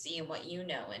what you see and what you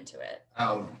know into it?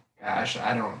 Oh gosh,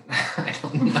 I don't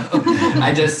know.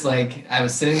 I just like, I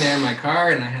was sitting there in my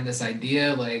car and I had this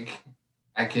idea, like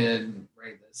I could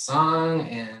write this song,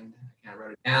 and I kind of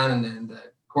wrote it down, and then the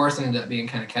chorus ended up being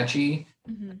kind of catchy.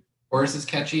 Chorus is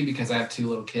catchy because I have 2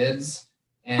 little kids,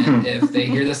 and if they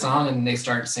hear the song and they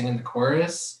start singing the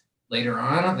chorus later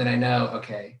on, then I know,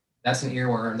 okay, that's an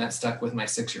earworm that stuck with my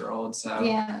 6-year-old. So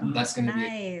that's going to be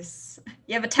nice.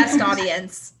 You have a test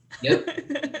audience. Yep.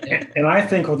 And I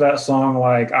think with that song,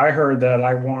 like I heard that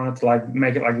I wanted to like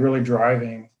make it like really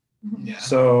driving. Yeah.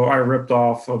 So I ripped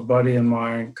off a buddy of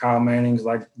mine, Kyle Manning's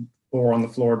like 4 on the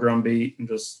floor drum beat, and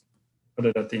just put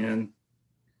it at the end.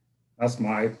 That's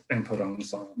my input on the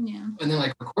song. Yeah. And then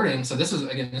like recording. So this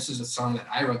is a song that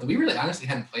I wrote that we really honestly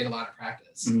hadn't played a lot of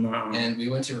practice. No. And we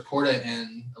went to record it,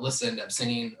 and Alyssa ended up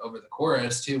singing over the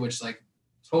chorus too, which like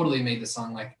totally made the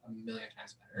song like a million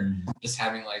times better. Just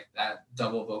having like that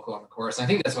double vocal on the chorus. I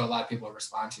think that's what a lot of people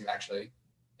respond to actually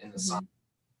in the song.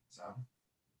 So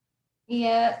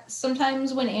Yeah,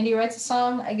 sometimes when Andy writes a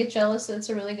song, I get jealous that it's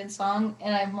a really good song,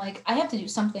 and I'm like, I have to do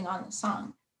something on the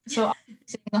song. So I'll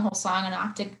sing the whole song an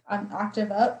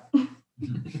octave up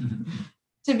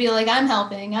to be like, I'm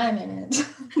helping, I'm in it.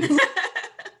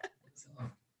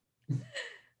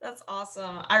 That's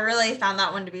awesome. I really found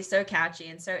that one to be so catchy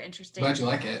and so interesting. Glad you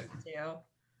like it. Too.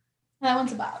 That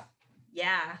one's about.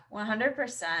 Yeah,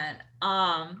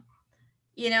 100%.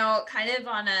 You know, kind of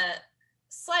on a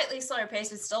slightly slower pace,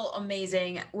 but still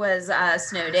amazing, was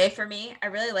Snow Day for me. I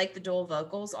really liked the dual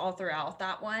vocals all throughout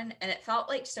that one, and it felt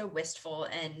like so wistful,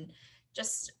 and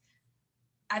just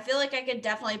I feel like I could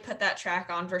definitely put that track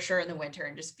on for sure in the winter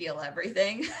and just feel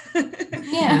everything.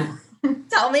 Yeah.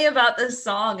 Tell me about this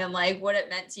song and like what it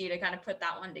meant to you to kind of put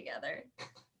that one together.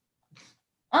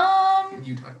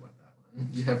 You talk about that one.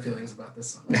 You have feelings about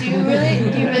this song. Do you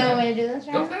really want me to do this?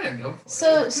 Go Right? ahead, go for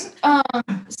So, it.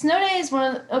 Snow Day is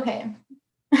one of the, okay.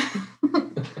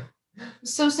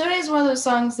 So Snow Day is one of those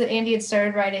songs that Andy had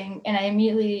started writing, and I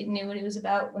immediately knew what it was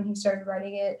about when he started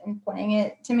writing it and playing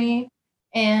it to me,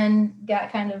 and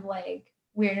got kind of like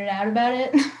weirded out about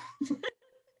it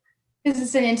because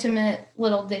it's an intimate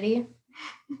little ditty.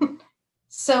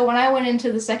 So when I went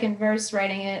into the second verse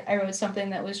writing it, I wrote something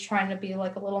that was trying to be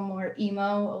like a little more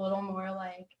emo, a little more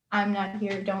like, I'm not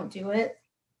here, don't do it.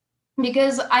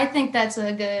 Because I think that's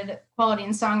a good quality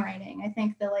in songwriting. I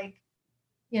think that, like,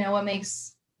 you know, what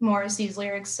makes Morrissey's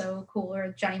lyrics so cool,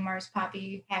 or Johnny Marr's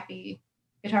poppy, happy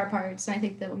guitar parts. And I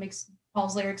think that what makes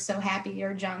Paul's lyrics so happy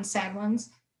are John's sad ones.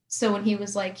 So when he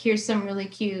was like, here's some really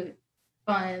cute,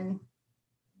 fun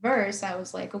verse, I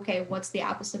was like, okay, what's the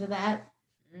opposite of that?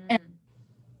 And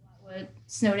what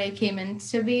Snow Day came in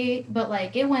to be, but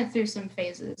like it went through some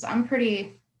phases. I'm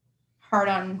pretty hard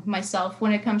on myself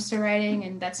when it comes to writing,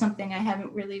 and that's something I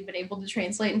haven't really been able to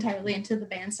translate entirely into the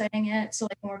band setting yet. So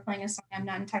like when we're playing a song I'm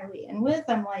not entirely in with,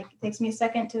 I'm like, it takes me a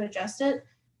second to adjust it.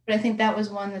 But I think that was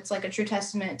one that's like a true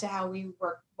testament to how we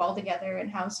work well together and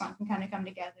how a song can kind of come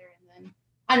together. And then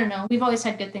I don't know, we've always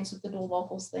had good things with the dual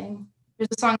vocals thing. There's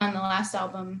a song on the last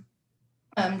album,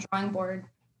 Drawing Board,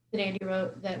 that Andy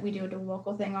wrote that we do a dual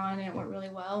vocal thing on, and it went really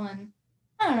well. And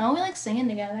I don't know, we like singing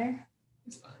together.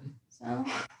 It's fun. So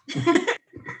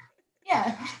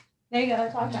yeah, there you go.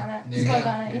 Talked on it. There you Spoke go.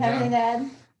 on it. You Good have job. anything to add?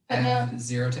 I But no. have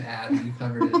 0 to add. You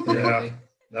covered it thoroughly.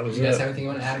 That was You guys it. have anything you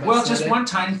want to add about Well, Snow just Day? one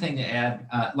tiny thing to add.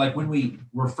 Like when we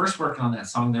were first working on that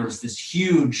song, there was this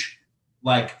huge,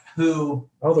 like, Oh,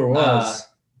 there was.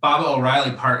 Baba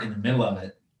O'Reilly part in the middle of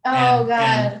it. Oh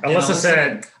God. Alyssa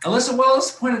said, Alyssa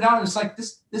Willis pointed out, it's like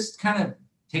this kind of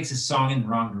takes a song in the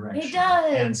wrong direction. It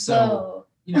does. And so,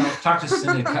 you know, talk to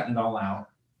Cindy cutting it all out.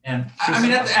 And I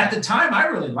mean, at the time, I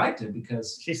really liked it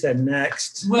because She said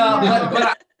next. well,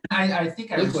 but I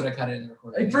think I Luke was would have cut it in the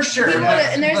recording. for sure. He but-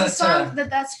 would've- and there's a but, song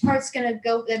that's part's gonna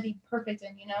go that'd be perfect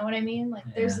in, you know what I mean? Like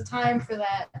there's a time for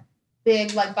that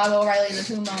big like Bob O'Reilly the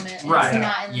Who moment. And right. It's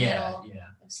not in the Yeah. middle Yeah.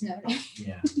 of Snow Day.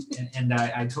 Yeah. And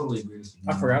I totally agree with you.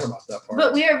 I forgot about that part.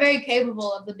 But we are very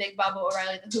capable of the big Bob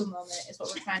O'Reilly the Who moment is what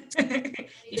we're trying to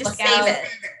You just look save out. it.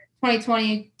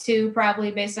 2022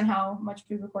 probably based on how much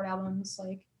we record albums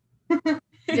like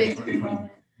big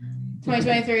moment.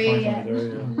 2023 yeah.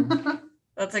 2023, yeah.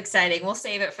 That's exciting. We'll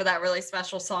save it for that really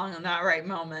special song in that right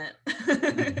moment.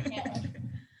 Yeah.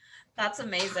 That's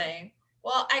amazing.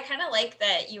 Well, I kind of like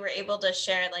that you were able to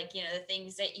share, like, you know, the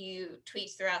things that you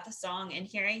tweaked throughout the song, and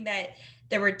hearing that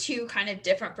there were two kind of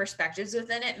different perspectives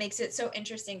within it makes it so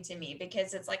interesting to me,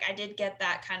 because it's like I did get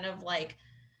that kind of like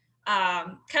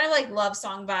love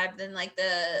song vibe, then like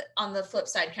the on the flip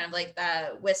side, kind of like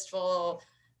the wistful,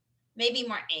 maybe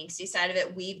more angsty side of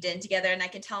it weaved in together. And I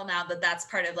can tell now that that's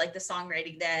part of like the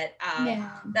songwriting that Yeah.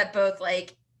 that both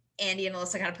like Andy and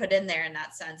Alyssa kind of put in there in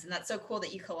that sense. And that's so cool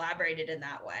that you collaborated in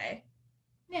that way.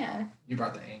 Yeah. You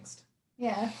brought the angst.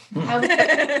 Yeah. I was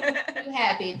too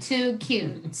happy, too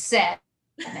cute, sad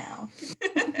now.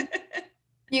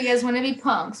 You guys want to be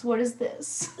punks? What is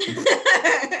this?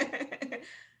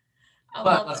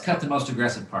 But let's cut the most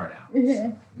aggressive part out.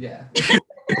 Yeah. Yeah.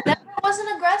 That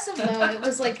wasn't aggressive though. It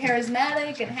was like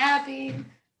charismatic and happy.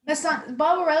 That's not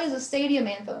Bob O'Reilly's a stadium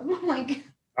anthem. Like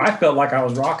I felt like I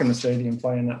was rocking the stadium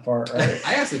playing that part, right?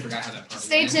 I actually forgot how that part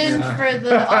stay went. tuned Yeah. for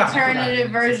the alternative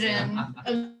version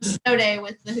of Snow Day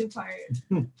with the Who part.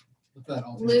 With that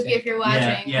alternate Luke, take. if you're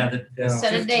watching. Yeah, the Yeah.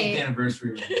 Set a 15th date.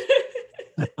 anniversary.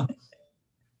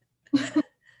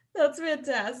 That's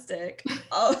fantastic.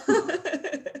 Oh.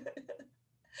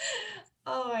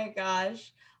 Oh my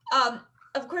gosh.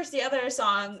 Of course, the other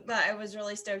song that I was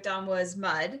really stoked on was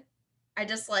Mud. I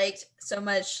just liked so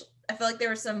much. I feel like there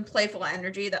was some playful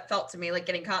energy that felt to me like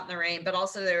getting caught in the rain, but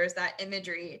also there was that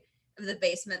imagery of the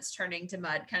basements turning to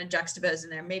mud kind of juxtaposed in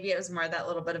there. Maybe it was more that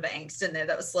little bit of angst in there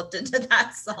that was slipped into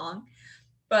that song.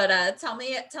 But tell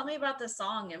me about the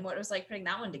song and what it was like putting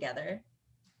that one together.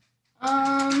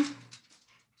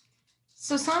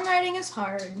 So songwriting is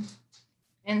hard.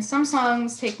 And some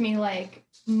songs take me like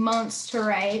months to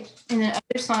write, and then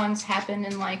other songs happen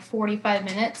in like 45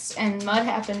 minutes, and Mud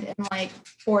happened in like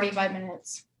 45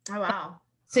 minutes. Oh wow.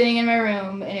 Sitting in my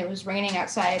room, and it was raining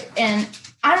outside. And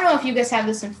I don't know if you guys have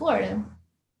this in Florida,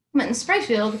 but in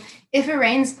Springfield, if it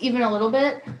rains even a little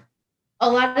bit, a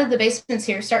lot of the basements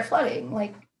here start flooding.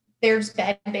 Like there's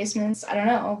bad basements, I don't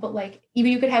know, but like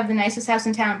even you could have the nicest house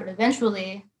in town, but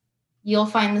eventually you'll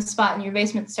find the spot in your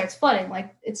basement that starts flooding.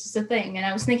 Like it's just a thing. And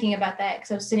I was thinking about that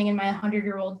because I was sitting in my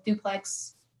 100-year-old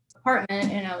duplex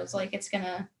apartment, and I was like, it's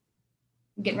gonna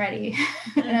get ready.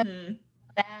 And Mhm.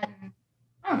 that, and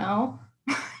I don't know.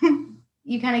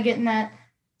 You kind of get in that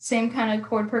same kind of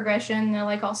chord progression that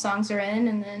like all songs are in,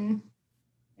 and then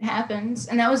it happens.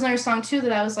 And that was another song too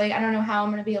that I was like, I don't know how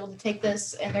I'm gonna be able to take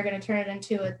this and they're gonna turn it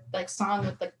into a like song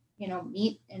with like, you know,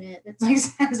 meat in it. It's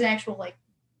like has an actual like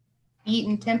beat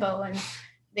and tempo, and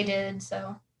they did.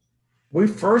 So We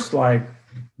first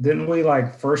didn't we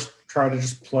first try to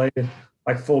just play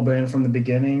like full band from the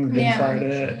beginning? Then Yeah. tried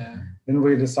it. Yeah. Then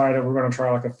we decided we're gonna try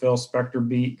like a Phil Spector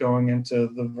beat going into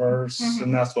the verse, Mhm.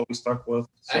 and that's what we stuck with.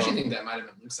 I actually So, think that might have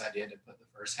been Luke's idea to put the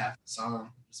first half of the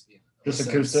song Just Alyssa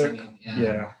acoustic? singing.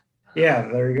 yeah,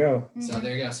 there you go. So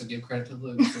there you go. So give credit to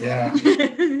Luke. Yeah.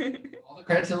 All the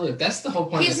credit to Luke. That's the whole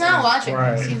point. he's of not this watching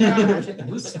Right. this. He's not watching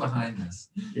Who's behind this?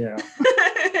 Yeah,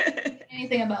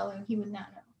 anything about Luke. He would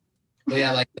not know. But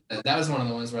yeah, that was one of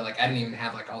the ones where I didn't even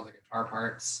have all the guitar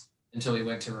parts until we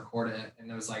went to record it, and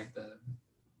it was like the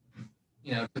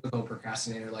typical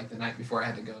procrastinator. Like the night before I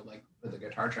had to go put the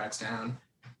guitar tracks down,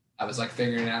 I was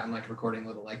figuring it out and recording a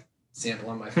little sample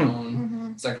on my phone,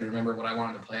 Mm-hmm. so I could remember what I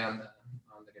wanted to play on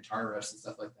the guitar riffs and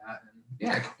stuff like that. And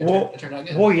yeah, it turned out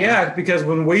good. well, yeah, because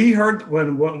when we heard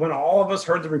when all of us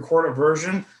heard the recorded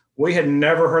version, we had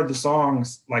never heard the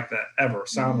songs like that ever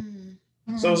sound.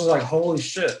 Mm-hmm. So it was like, holy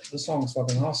shit, this song's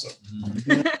fucking awesome.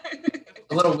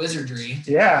 A little wizardry.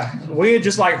 Yeah, we had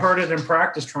just heard it in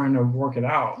practice trying to work it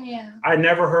out. Yeah. I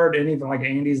never heard any of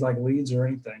Andy's leads or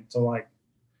anything. So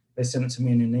they sent it to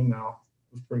me in an email.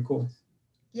 It was pretty cool.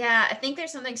 Yeah, I think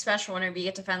there's something special whenever you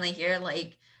get to finally hear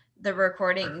the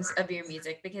recordings of your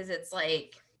music, because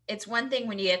it's one thing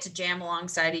when you get to jam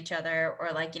alongside each other, or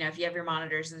if you have your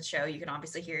monitors in the show, you can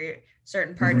obviously hear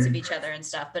certain parts of each other and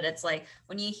stuff, but it's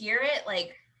when you hear it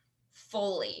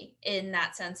fully in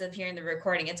that sense of hearing the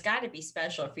recording. It's got to be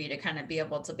special for you to kind of be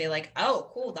able to be like, oh,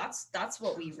 cool, that's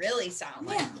what we really sound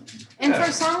like. Yeah. And for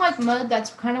a song like Mud,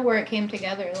 that's kind of where it came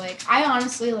together. Like, I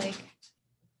honestly, like,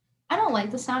 I don't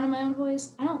like the sound of my own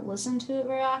voice. I don't listen to it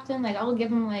very often. Like, I'll give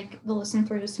them, like, the listen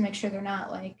throughs to make sure they're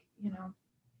not, like, you know,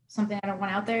 something I don't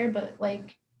want out there. But,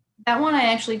 like, that one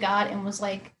I actually got and was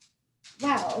like,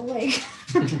 wow, like,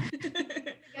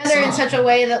 together in such a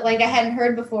way that, like, I hadn't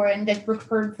heard before, and that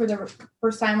heard for the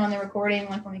first time on the recording,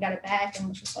 like, when we got it back, and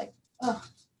was just like, oh.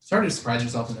 It's hard to surprise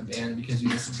yourself in a band because you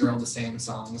just drill the same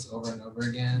songs over and over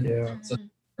again. Yeah. So there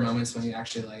are moments when you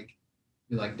actually, like,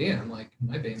 be like, damn, like,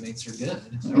 my bandmates are good.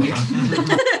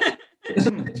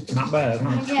 Not bad,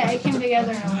 huh? Yeah, it came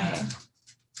together in a way.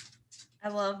 I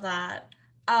love that.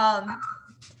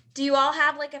 Do you all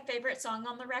have like a favorite song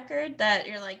on the record that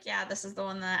you're like, yeah, this is the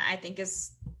one that I think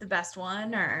is the best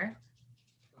one? Or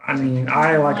I mean,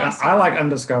 I like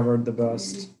Undiscovered the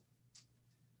best.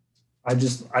 I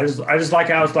just like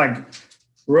how it's like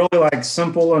really like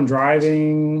simple and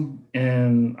driving,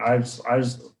 and I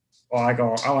like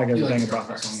everything about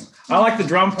that song. I like the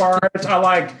drum parts. I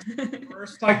like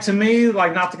first, like, to me,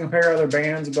 like, not to compare other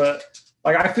bands, but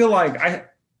like I feel like I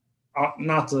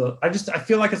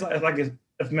feel like it's like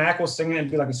if Mac was singing, it'd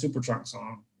be like a Superchunk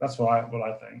song. That's what I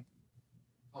think.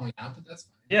 Oh yeah, but that's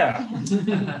fine. Yeah.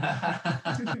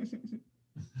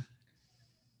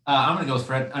 I'm gonna go with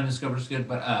Fred. Undiscovered is good,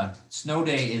 but Snow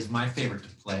Day is my favorite to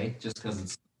play just because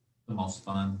it's the most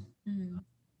fun. mm-hmm.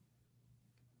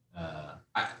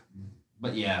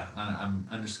 But yeah, I'm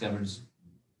Undiscovered's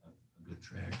a good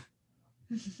track.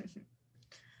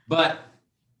 But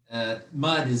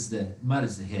Mud is the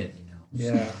hit, you know.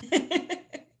 Yeah.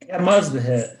 Yeah, Mud's the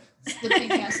hit. It's the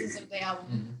pink asses of the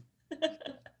album.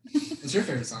 What's your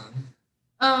favorite song?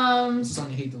 What's the song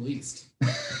you hate the least?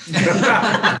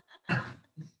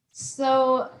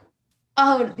 So,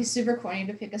 it'd be super corny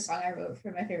to pick a song I wrote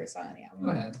for my favorite song on the album.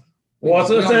 Go ahead. Well,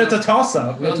 it's a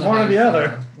toss-up. It's one or the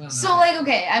other. So, like,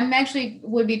 okay, I'm actually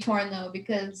would be torn though,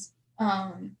 because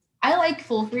I like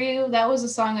Fool for You. That was a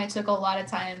song I took a lot of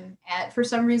time at for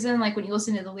some reason. Like, when you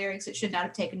listen to the lyrics, it should not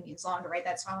have taken me as long to write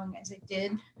that song as it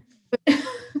did.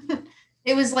 But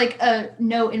it was like a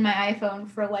note in my iPhone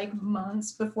for like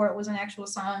months before it was an actual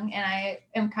song, and I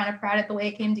am kind of proud of the way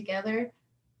it came together.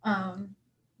 I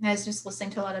was just listening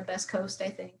to a lot of Best Coast, I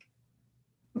think.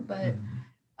 But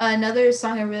another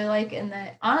song I really like, and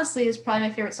that honestly is probably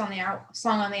my favorite song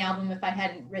on the album if I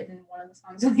hadn't written one of the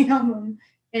songs on the album,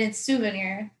 and it's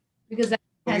Souvenir, because that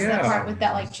has that part with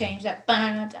that like change, that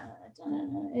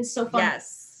it's so fun.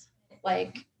 Yes.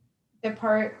 Like the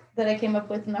part that I came up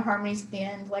with and the harmonies at the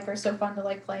end like are so fun to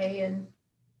like play, and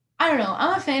I don't know,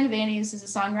 I'm a fan of Andy's as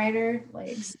a songwriter.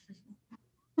 Like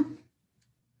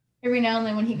every now and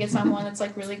then when he gets on one that's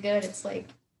like really good, it's like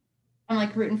I'm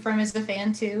like rooting for him as a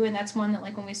fan too, and that's one that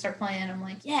like when we start playing, I'm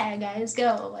like, yeah, guys,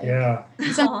 go. Like, yeah.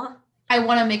 I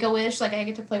want to make a wish, like I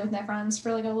get to play with Nephrons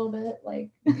for like a little bit, like,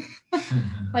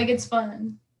 like it's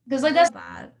fun because like that's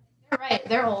bad. They're right,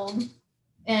 they're old,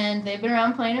 and they've been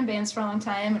around playing in bands for a long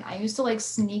time, and I used to like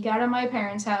sneak out of my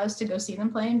parents' house to go see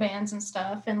them play in bands and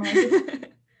stuff, and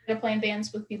like they're playing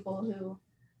bands with people who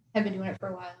have been doing it for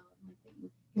a while.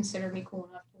 Consider me cool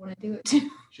enough to want to do it too.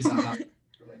 She's not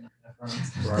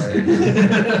Right.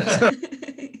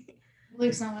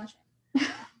 Luke's not watching.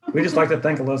 We just like to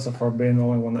thank Alyssa for being the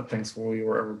only one that thinks we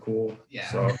were ever cool. Yeah.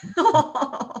 So.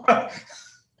 I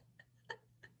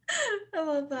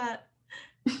love that.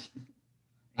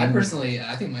 I personally,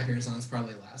 I think my favorite song is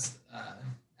probably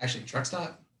actually Truck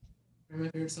Stop. My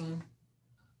favorite song.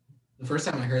 The first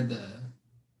time I heard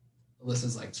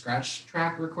Alyssa's like scratch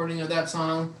track recording of that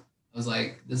song, I was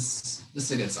like, this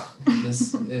is a good song.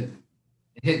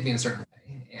 It hit me in a certain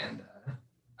way, and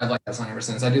I've liked that song ever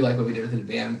since. I do like what we did with the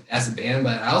band as a band,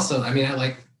 but I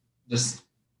like just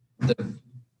the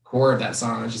core of that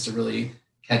song. It's just a really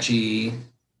catchy,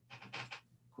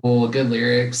 cool, good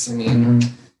lyrics. I mean,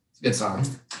 it's a good song.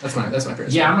 That's my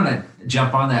favorite. Yeah, song. I'm gonna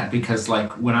jump on that because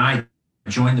like when I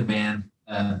joined the band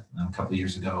a couple of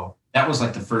years ago, that was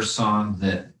like the first song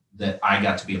that I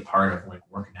got to be a part of, like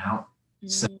working out.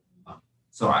 So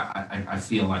I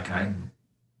feel like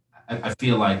I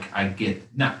feel like I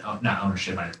get not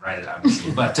ownership. I didn't write it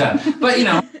obviously, but you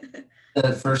know,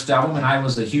 the first album, and I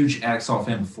was a huge Axl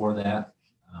fan before that.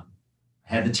 I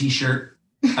had the T-shirt.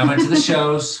 I went to the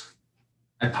shows.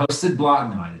 I posted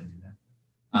blog. No, I didn't do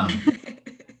that.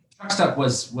 Truck Stop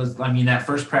was I mean that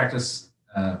first practice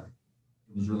it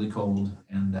was really cold,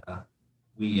 and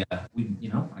we you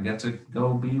know I got to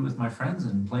go be with my friends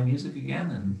and play music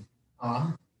again, and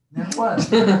that was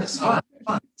fun.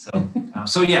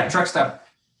 So yeah, Truck Stop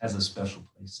has a special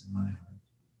place in my heart.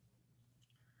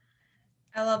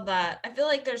 I love that. I feel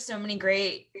like there's so many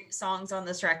great songs on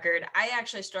this record. I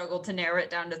actually struggled to narrow it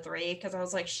down to 3 because I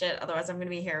was like, shit, otherwise I'm going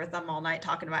to be here with them all night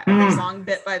talking about every song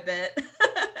bit by bit.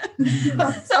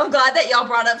 So I'm glad that y'all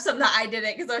brought up some that I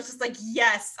didn't because I was just like,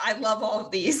 yes, I love all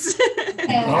of these.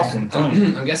 Awesome.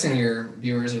 I'm guessing your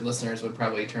viewers or listeners would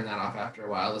probably turn that off after a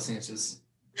while, listening to this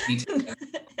detail.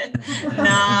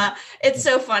 Nah, it's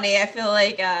so funny. I feel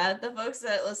like the folks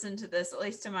that listen to this, at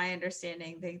least to my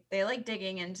understanding, they like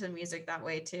digging into music that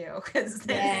way too, because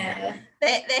they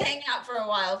hang out for a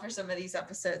while for some of these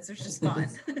episodes, which is fun.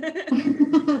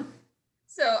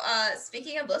 So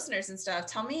speaking of listeners and stuff,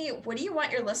 tell me, what do you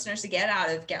want your listeners to get out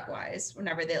of Get Wise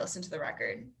whenever they listen to the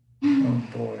record? Oh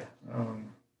boy.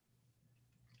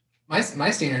 My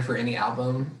standard for any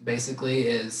album basically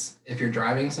is if you're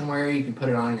driving somewhere, you can put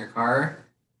it on in your car.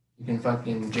 You can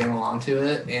fucking jam along to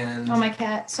it. And Oh, my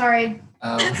cat. Sorry.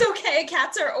 It's okay.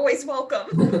 Cats are always welcome.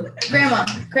 Grandma.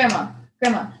 Is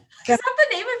that the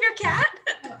name of your cat?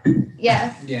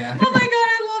 Yeah. Yeah. Oh my god,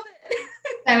 I love it.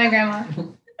 Hi, my grandma.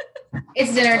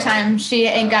 It's dinner time. She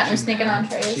ain't got no She's sneaking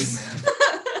mad. entrees.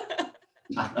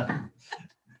 She's mad.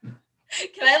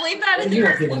 Can I leave that in You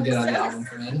your don't want to get on the album,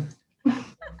 Fred.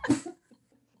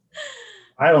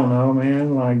 I don't know,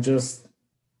 man. Like, just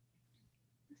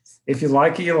if you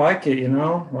like it, you like it. You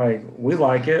know, like we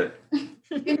like it.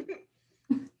 You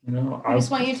know, I just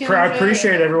want you to I enjoy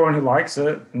appreciate it. everyone who likes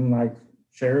it and like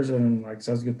shares it and like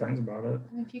says good things about it.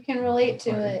 If you can relate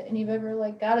to it and you've ever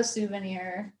like got a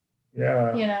souvenir,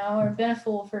 Yeah. you know, or been a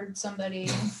fool for somebody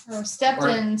or stepped Or-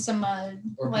 in some mud,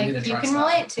 or like been in a you truck can stop.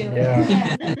 relate to Yeah.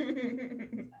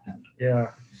 it.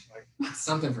 Yeah.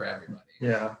 Something for everybody.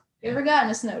 Yeah. You ever gotten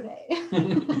a snow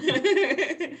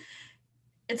day?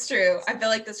 It's true. I feel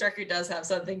like this record does have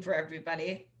something for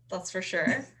everybody. That's for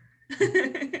sure.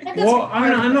 Well,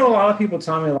 I know a lot of people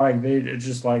tell me like it's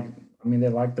just like, I mean, they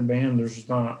like the band. There's just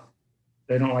not,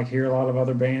 they don't like hear a lot of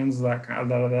other bands that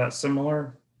kind of that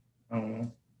similar. I don't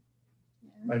know.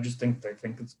 I just think they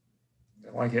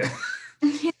like it.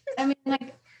 I mean,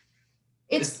 like,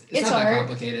 it's not that art.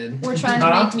 complicated. We're trying to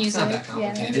Huh? make It's not music. that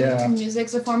complicated. Yeah.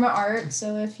 Music's a form of art.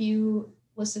 So if you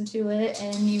listen to it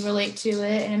and you relate to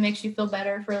it and it makes you feel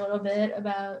better for a little bit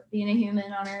about being a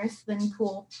human on Earth, then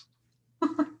cool.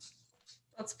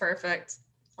 That's perfect.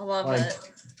 I love Like-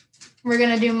 it. We're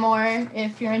gonna do more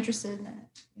if you're interested in it.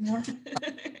 You know?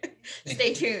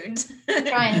 Stay tuned.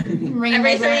 Trying ring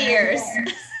Every my 3 brand years. there.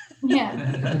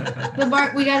 Yeah. The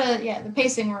bar we gotta the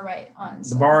pacing we're right on. The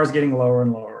so. bar is getting lower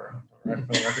and lower. Right?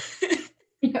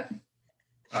 Yeah.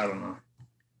 I don't know.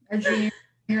 Our junior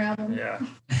album. Yeah.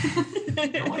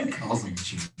 No one calls them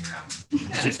junior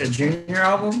album. A junior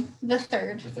album? The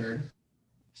third. The third.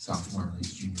 Sophomore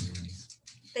release, junior release.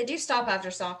 They do stop after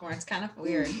sophomore. It's kind of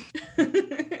weird.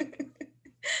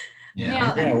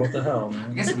 Yeah. Yeah, what the hell, I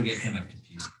man? guess we get kind of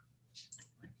confused.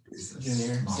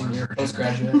 Junior, Smaller senior, version.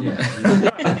 postgraduate. Yeah.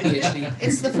 PhD.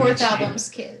 It's the fourth album's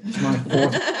kid. It's my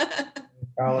fourth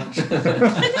college.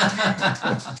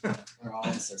 We're all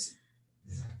associates.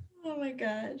 Oh my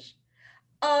gosh.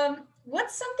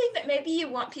 What's something that maybe you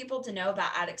want people to know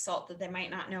about Attic Salt that they might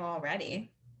not know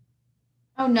already?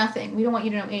 Oh, nothing. We don't want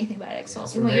you to know anything about Exalt.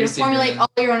 Yes, We we're want you to very formulate secretive.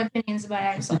 all your own opinions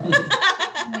about Exalt.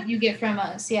 What you get from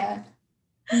us, yeah.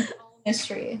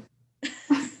 Mystery.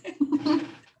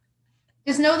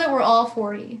 Just know that we're all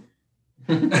 40.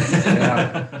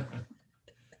 Yeah.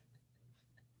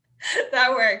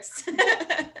 That works.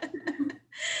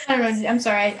 I don't know. I'm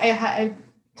sorry. I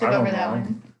took I don't over that know.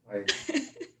 one. Like,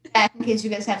 Back in case you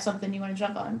guys have something you want to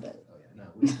jump on, but Oh, yeah,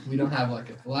 no, we don't have like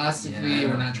a philosophy. Yeah,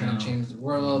 We're not trying no. to change the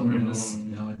world. We're Mhm. just,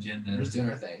 No agenda. we're just doing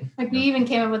our thing. like we even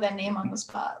came up with that name on the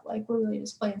spot. Like we're really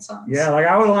just playing songs. yeah, like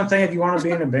I would only think if you want to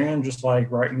be in a band, just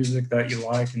like write music that you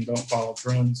like and don't follow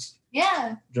trends.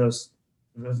 Yeah. Just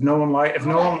if no one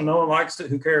likes it,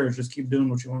 who cares? Just keep doing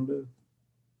what you want to do.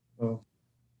 So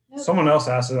Yep. someone else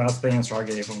asked it. That's the answer I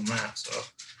gave on that. So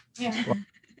Yeah.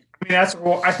 I mean,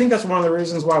 I think that's one of the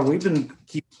reasons why we've been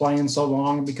keep playing so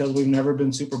long, because we've never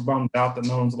been super bummed out that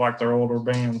no one's liked our older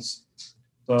bands.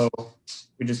 So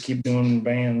we just keep doing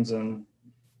bands and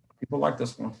people like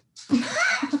this one.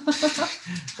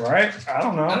 Right? I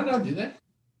don't I don't know. know, do they?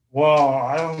 Well,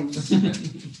 I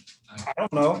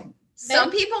don't know.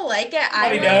 Some people like it.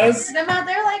 Nobody I does. Them out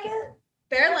there like it?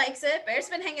 Bear likes it. Bear's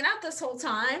been hanging out this whole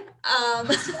time.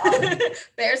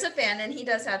 Bear's a fan and he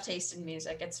does have taste in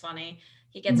music. It's funny.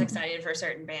 He gets excited for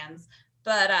certain bands.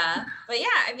 But yeah,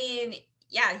 I mean,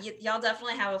 yeah, y'all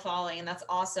definitely have a following and that's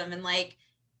awesome. And like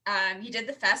he did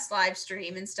the fest live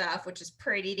stream and stuff, which is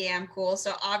pretty damn cool.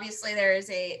 So obviously there's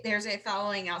a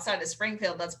following outside of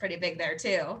Springfield that's pretty big there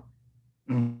too.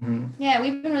 Mm-hmm. Yeah,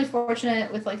 we've been really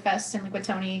fortunate with like Fest and like with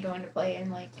Tony going to play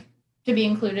and like to be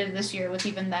included this year with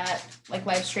even that like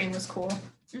live stream was cool.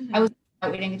 Mhm. I was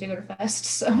we didn't get to go to Fest,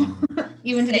 so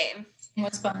even today Same.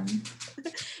 was fun.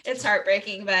 It's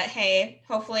heartbreaking, but hey,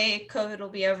 hopefully COVID will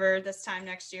be over this time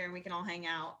next year and we can all hang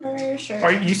out. For sure.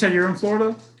 You said you're in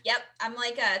Florida? Yep, I'm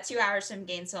like 2 hours from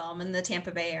Gainesville. I'm in the Tampa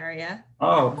Bay area.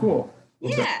 Oh, cool.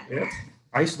 Yeah. Yep.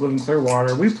 I used to live in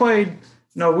Clearwater.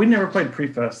 We never played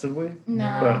Pre-Fest, did we?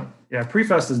 No. But yeah,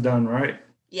 Pre-Fest is done, right?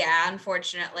 Yeah,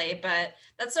 unfortunately, but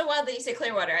that's so wild that you say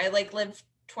Clearwater. I like live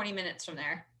 20 minutes from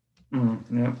there.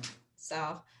 Yep.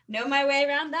 So know my way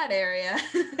around that area.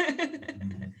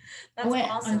 I went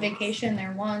on vacation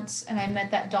there once and I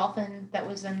met that dolphin that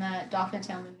was in that Dolphin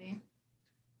Tale movie.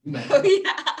 Oh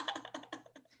yeah.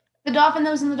 The dolphin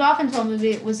that was in the Dolphin Tale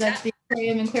movie was at the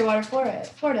aquarium in Clearwater,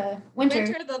 Florida. Winter.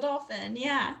 Winter the dolphin,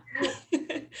 yeah.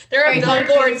 There are Very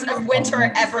billboards good. of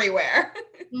winter everywhere.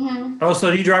 Mm-hmm. Oh,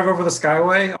 so do you drive over the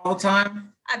Skyway all the time?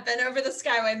 I've been over the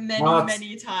Skyway many, What?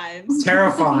 many times.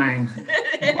 Terrifying.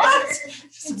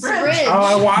 It's a bridge.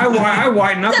 Oh, I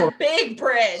whiten up. It's a big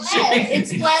bridge. Yeah,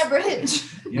 it's flat bridge.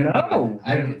 You gotta- No.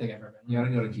 I don't think I've ever been. You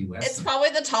gotta go to Key West. It's probably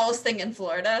the tallest thing in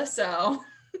Florida, so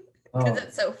because Oh.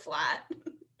 it's so flat.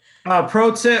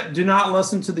 Pro tip: do not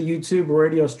listen to the YouTube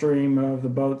radio stream of the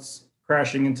boats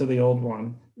crashing into the old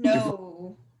one.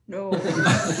 No, no,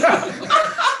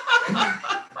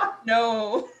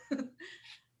 no.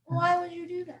 Why would you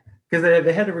do that? Because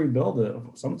they had to rebuild it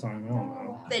sometime. I don't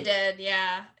know. They did,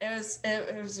 yeah.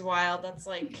 It was wild. That's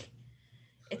like,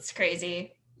 it's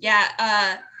crazy.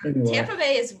 Yeah. Anyway. Tampa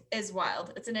Bay is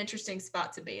wild. It's an interesting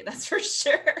spot to be. That's for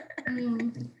sure.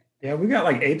 Mm. Yeah, we got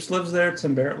like Apes lives there.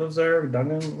 Tim Barrett lives there.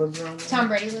 Duggan lives around there. Tom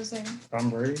Brady lives there. Tom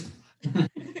Brady.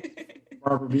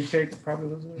 Barbara Beefcake probably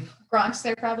lives there. Gronk's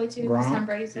there probably too. 'Cause Tom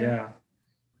Brady's there. Yeah.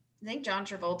 I think John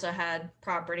Travolta had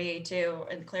property too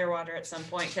in Clearwater at some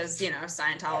point because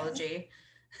Scientology.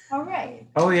 All right.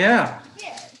 Oh yeah.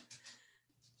 Yeah.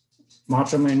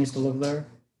 Macho Man used to live there.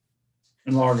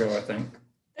 In Largo, I think.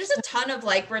 There's a ton of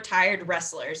like retired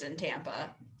wrestlers in Tampa.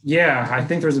 Yeah, I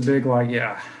think there's a big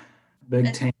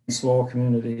big tan swole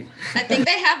community. I think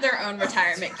they have their own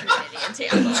retirement community in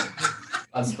Tampa.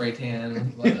 A spray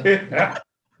tan.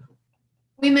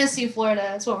 We miss you, Florida.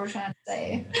 That's what we're trying to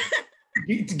say.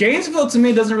 Gainesville to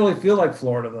me doesn't really feel like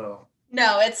Florida though.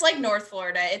 No, it's like North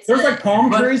Florida. It's There's like palm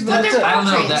But- trees, but But that's there's it. I don't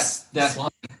know. Trees.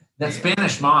 That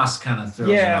Spanish moss kind of throws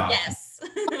Yeah. it off. yes.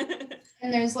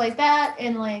 And there's like that,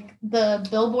 and like the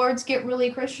billboards get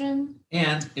really Christian.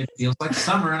 And it feels like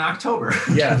summer in October.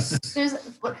 Yes. There's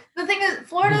the thing is,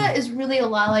 Florida is really a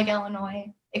lot like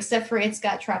Illinois, except for it's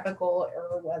got tropical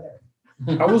weather.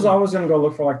 I was always gonna go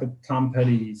look for like the Tom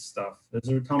Petty stuff. Is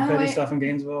there Tom Oh, Petty wait. stuff in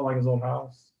Gainesville, like his old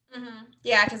house? Mhm.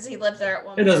 Yeah, because he lived there at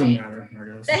one It doesn't point. matter,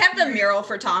 I guess. They have the mural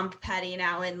for Tom Petty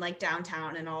now in like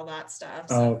downtown and all that stuff.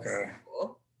 So Oh, it's okay.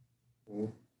 Cool.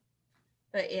 Cool.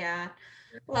 But yeah.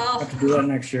 I Well, have to do that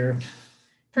next year.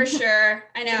 for sure.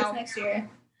 I It's know. next year.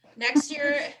 Next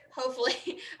year, hopefully,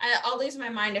 I'll lose my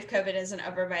mind if COVID isn't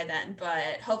over by then.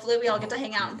 But hopefully, we all get to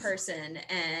hang out in person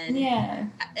and, Yeah.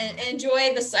 and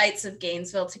enjoy the sights of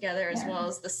Gainesville together as Yeah. well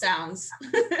as the sounds.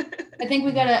 I think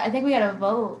we gotta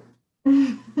vote.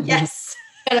 Yes.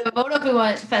 Gotta vote if we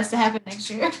want Fest to happen next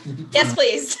year. Yes,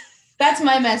 please. That's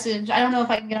my message. I don't know if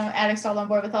I can get Addicts all on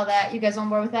board with all that. You guys on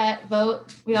board with that?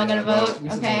 Vote. We all Yeah, gotta vote. vote. We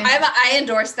support. Okay. I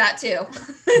endorse that too.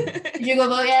 Did you go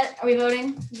vote yet? Are we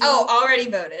voting? Did you Oh, vote? already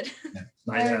voted.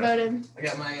 Not I already yet. voted. I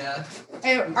got my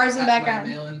Hey, ours in the my background.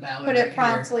 mail-in ballot Put it right here.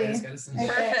 promptly. I just gotta send it.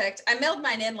 Okay. Perfect. I mailed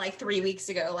mine in like 3 weeks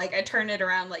ago. Like I turned it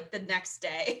around like the next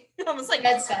day. I was like,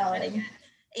 That's "Oh, I'm solid. getting it."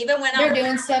 Even when They're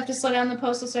doing stuff to slow down the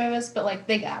postal service, but like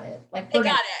they got it. Like they we're got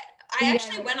gonna- it. I You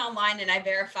actually got it. went online and I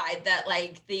verified that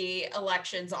like the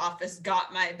elections office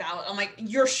got my ballot. I'm like,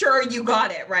 you're sure you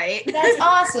got it, right? That's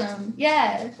awesome.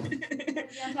 Yeah. Be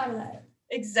on top of that.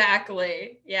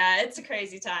 Exactly. Yeah, it's a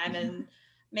crazy time and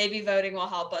maybe voting will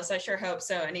help us. I sure hope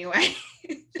so anyway.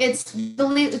 It's the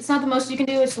least, it's not the most you can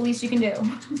do, it's the least you can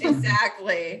do.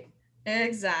 Exactly.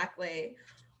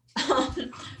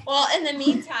 Well, in the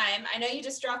meantime, I know you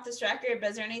just dropped this record, but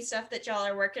is there any stuff that y'all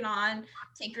are working on,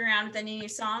 tinkering around with any new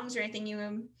songs or anything you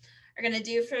are going to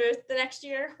do for the next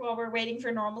year while we're waiting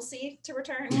for normalcy to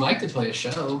return? We'd like to play a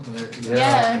show. But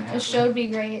Yeah, a show would be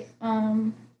great.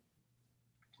 No,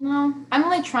 I'm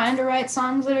like trying to write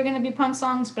songs that are gonna be punk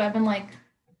songs, but I've been like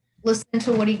listening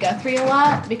to Woody Guthrie a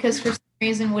lot because for some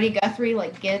reason Woody Guthrie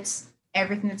like gets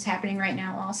everything that's happening right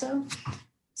now also.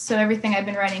 So everything I've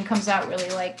been writing comes out really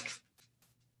like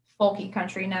folky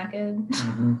country, not good.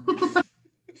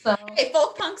 So Hey,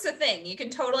 folk punk's a thing. You can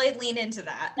totally lean into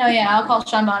that. oh yeah, I'll call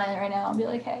Sean Bonnet right now and be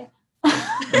like, hey.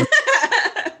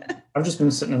 I've just been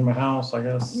sitting in my house, I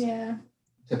guess. Yeah.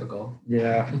 Typical.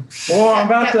 Yeah. Well, I'm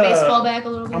about Got baseball back a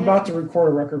little bit. I'm about to record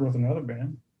a record with another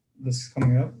band. This is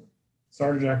coming up.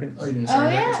 Starter Jacket. Oh, you doing Oh,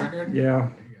 Starter yeah. Jackets record? Yeah.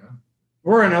 There you go.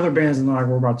 We're in other bands and like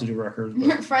we're about to do records.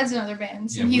 But Fred's in other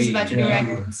bands, Yeah, and he's we- about to do yeah.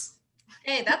 records.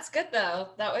 Hey, that's good though.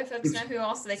 That way folks know who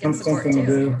else they can Some- support something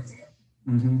to too.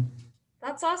 do. Mm-hmm.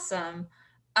 That's awesome.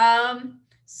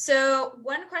 So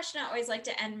one question I always like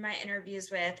to end my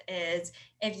interviews with is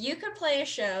if you could play a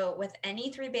show with any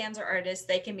 3 bands or artists,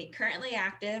 they can be currently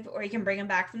active or you can bring them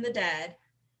back from the dead,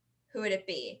 who would it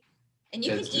be? And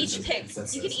you can each pick.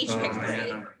 You can each pick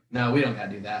 3. No, we don't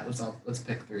gotta do that. Let's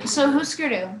pick 3. So who's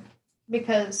Skirdo?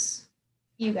 Because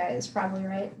you guys probably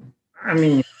right. I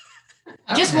mean,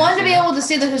 Just one to be able to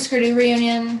see the Husker Du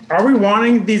reunion. are we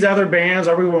wanting these other bands?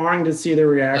 Are we wanting to see the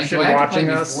Like, reaction do I have to watching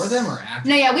play us? before them or after?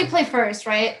 No, yeah, we play first,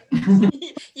 right?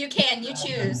 You can. You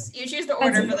choose. You choose the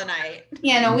order for the night.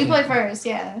 Yeah, no, we play first,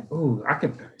 yeah. Ooh, I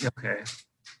could. Okay.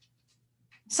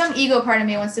 Some ego part of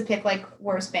me wants to pick like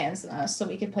worse bands than us so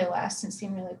we could play last and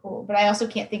seem really cool. But I also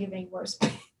can't think of any worse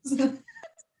bands.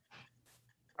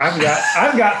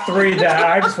 I've got 3 that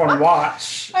I just want to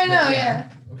watch. I know, yeah.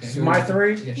 Okay. who- My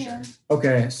 3. Yeah, sure. Yeah.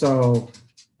 Okay, so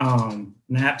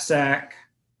Knapsack,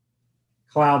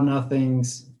 Cloud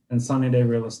Nothings, and Sunny Day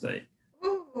Real Estate.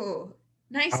 Ooh,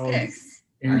 nice I was- picks.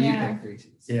 All right, you Yeah. pick 3 too.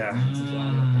 Yeah.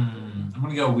 I'm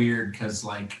gonna go weird because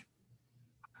like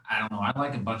I don't know, I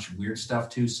like a bunch of weird stuff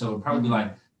too. So it'd probably be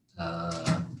like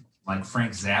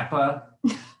Frank Zappa.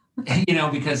 You know,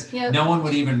 because Yep. no one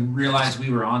would even realize we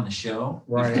were on the show.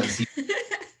 Right. Because he,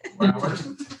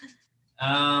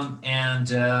 and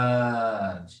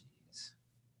geez.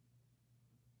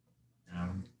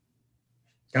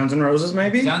 Guns N' Roses,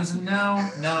 maybe? Guns N' no.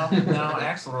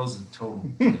 Axl Rose is a total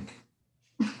dick.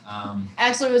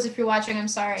 Axl Rose, if you're watching, I'm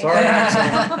sorry. Sorry.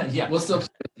 Yeah, We'll still play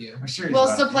with you. I'm sure he's We'll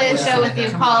about- still play a Yeah. show with you.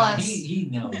 Come Call on, us. He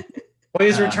knows.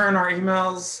 Please return our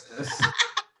emails.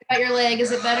 Got your leg,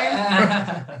 is it better?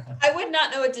 I would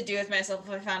not know what to do with myself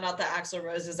if I found out that Axl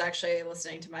Rose is actually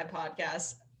listening to my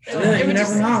podcast. Yeah, you would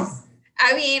never know.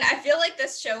 I mean, I feel like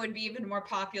this show would be even more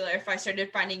popular if I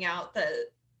started finding out that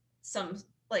some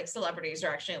like celebrities are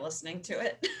actually listening to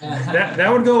it.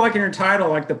 That would go like in your title,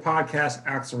 like the podcast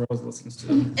Axl Rose listens to.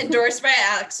 Endorsed by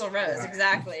Axl Rose,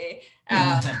 exactly.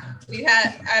 I've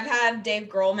had Dave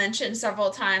Grohl mentioned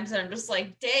several times, and I'm just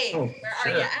like, Dave, Oh, where are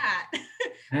shit. you at?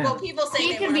 Man. Well, people say He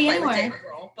they could want to be play with anywhere. Dave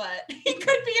Grohl, but he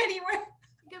could be anywhere.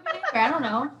 I don't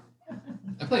know.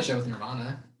 I played a show with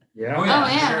Nirvana. Yeah. Oh, Oh, yeah. I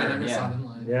Sure, never yeah. saw them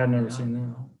live. Yeah, I've never seen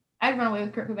that. I'd run away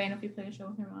with Kurt Cobain if he played a show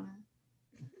with Nirvana.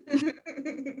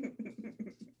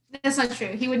 That's not true.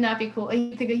 He would not be cool.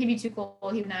 He'd be too cool.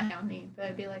 He would not hound me. But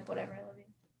I'd be like, whatever, I love you.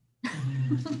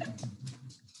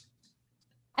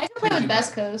 I could play with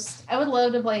Best Coast. I would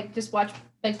love to like just watch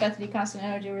like Bethany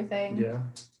Castano do her thing. Yeah.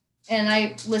 And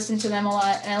I listen to them a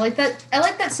lot. And I like that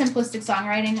simplistic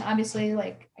songwriting. Obviously,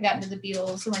 like I got into the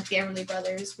Beatles and like the Everly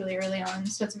Brothers really early on.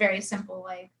 So it's very simple,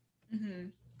 like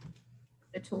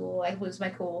The Tool, like Lose My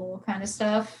Cool kind of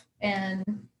stuff. And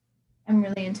I'm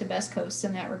really into Best Coast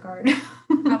in that regard.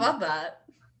 I love that.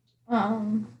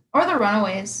 Or the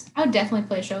Runaways. I would definitely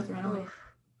play a show with the Runaways.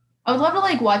 I would love to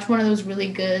like watch one of those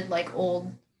really good like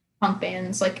old punk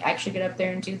bands like actually get up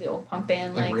there and do the old punk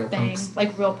band Like real thing, punks.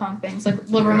 like real punk things, like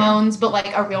the Ramones, but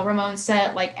like a real Ramones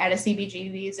set like at a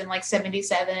CBGB's in like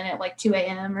 77 at like 2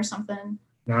 a.m. or something.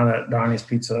 Not at Donnie's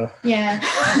Pizza. Yeah.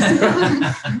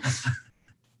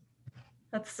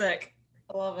 That's sick.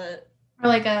 I love it. Or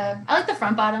like I like the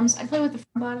Front Bottoms. I play with the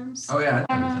Front Bottoms. Oh yeah.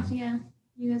 I don't know if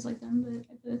you guys like them, but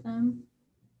I play with them.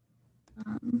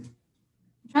 I'm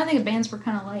trying to think of bands we're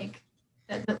kind of like.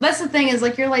 That's the thing is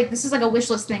like you're like this is like a wish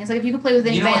list thing. It's like if you could play with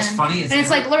any You know what's band, funny is and it's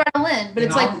like Loretta Lynn, but you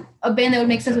it's know- like a band that would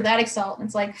make sense with Attic Salt. And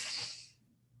it's like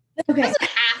It okay, doesn't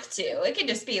have to. It could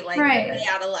just be like Right. really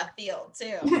out of left field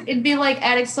too. it'd be like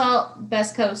Attic Salt,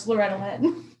 Best Coast, Loretta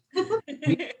Lynn.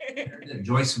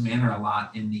 Joyce Manor a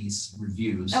lot in these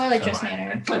reviews. Oh, I like so Joyce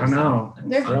Manor. play I with know. them.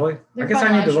 They're- Really? They're I guess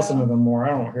fun I need to live listen show. to them more. I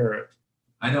don't hear it.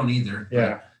 I don't either.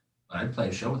 Yeah. But I'd play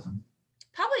a show with them.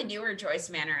 Probably newer Joyce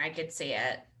Manor. I could see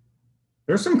it.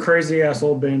 There's some crazy ass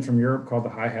old band from Europe called the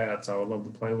Hi Hats I would love to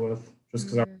play with just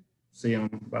because I see them,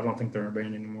 but I don't think they're a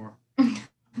band anymore.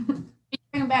 Bring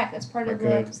them back. That's part of Okay,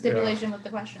 yeah. the stipulation with the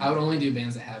question. I would only do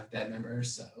bands that have dead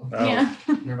members. So Oh, Yeah.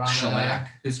 Nirvana, Shellac.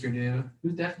 Husker Du.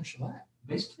 Who's dead from Shellac?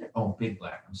 Basically, Big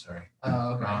Black. I'm sorry.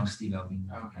 Oh, okay. Wrong, Steve Albini.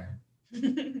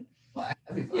 Okay. Black.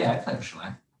 That'd be fun. Yeah, I'd play with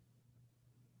Shellac.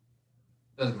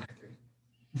 Those are my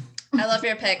 3. I love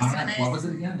your picks. And What was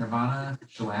it again? Nirvana,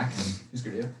 Shellac, and Husker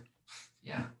Du.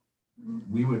 yeah.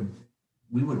 We would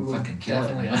fucking kill it,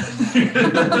 Definitely.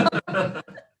 man.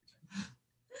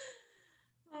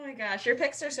 Oh my gosh, your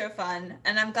picks are so fun.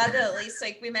 And I'm glad that at least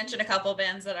like we mentioned a couple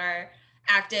bands that are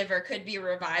active or could be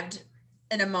revived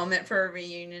in a moment for a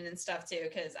reunion and stuff too.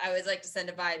 Cause I always like to send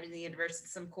a vibe in the universe if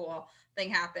some cool thing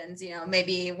happens. You know,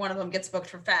 maybe one of them gets booked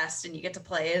for Fest and you get to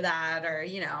play that, or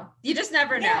you know, you just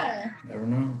never know. Yeah, Never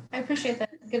know. I appreciate that.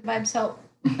 Good vibes help.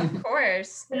 Of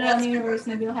course. Put it out in the universe,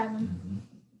 maybe it'll happen.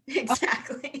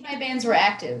 Exactly. My bands were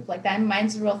active. Like that,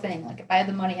 mine's a real thing. Like if I had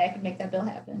the money, I could make that bill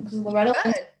happen. Because Loretto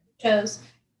Good. shows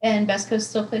and Best Coast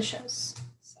still plays shows.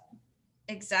 So.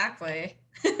 Exactly.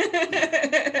 Let's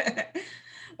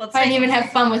I didn't make even it-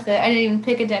 have fun with it. I didn't even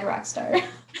pick a dead rock star.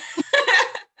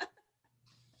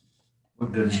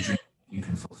 What good is a dream? You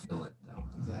can fulfill it, though.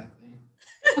 Exactly.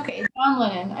 Okay, John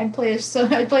Lennon. I'd play a show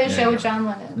with John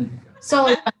Lennon.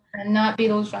 Solo John Lennon, not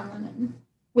Beatles John Lennon.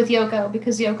 With Yoko,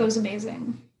 because Yoko's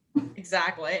amazing.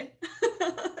 Exactly.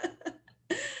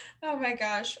 Oh my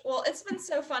gosh. Well, it's been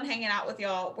so fun hanging out with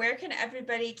y'all. Where can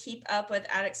everybody keep up with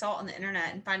Attic Salt on the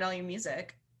internet and find all your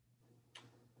music?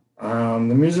 The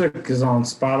music is on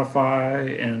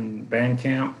Spotify and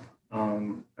Bandcamp,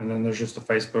 and then there's just a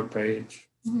Facebook page,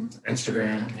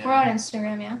 Instagram. Yeah. We're on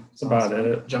Instagram, yeah. That's about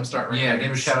it. Jumpstart. Yeah, Records.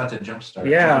 give a shout out to Jumpstart.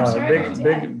 Yeah, Jumpstart Records,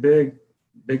 yeah.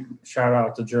 big shout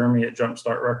out to Jeremy at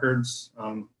Jumpstart Records.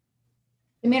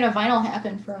 They made a vinyl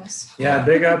happen for us. Yeah,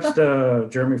 big ups to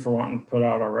Jeremy for wanting to put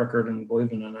out our record and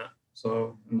believing in it.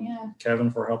 So, and Yeah. Kevin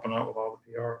for helping out with all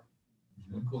the PR.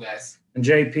 Cool guys. And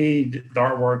JP did the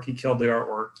artwork. He killed the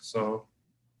artwork. So,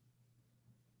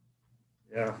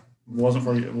 yeah, it wasn't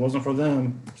for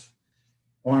them.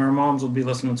 Only our moms would be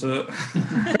listening to it.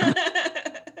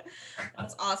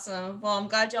 That's awesome. Well, I'm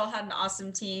glad y'all had an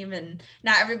awesome team, and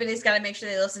now everybody's got to make sure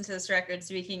they listen to this record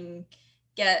so we can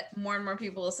get more and more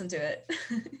people to listen to it.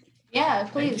 Yeah,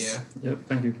 Thank please. you. Yep,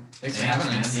 thank you. Thanks for having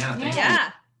us. Yeah, thank Yeah. Yeah.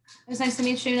 It was nice to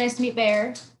meet you. Nice to meet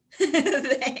Bear.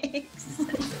 Thanks. The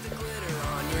glitter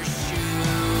on your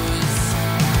shoes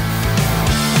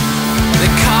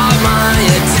that caught my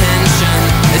attention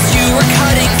as you were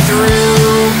cutting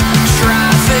through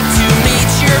traffic to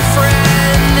meet your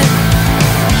friend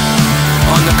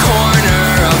on the corner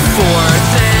of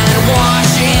 4th and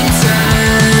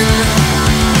Washington.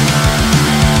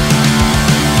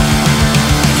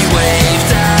 He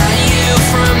waved at you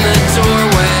from the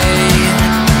doorway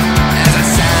as I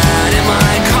sat in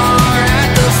my car at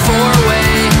the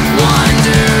 4-way,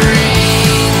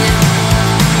 wondering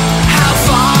how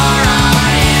far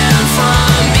I am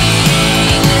from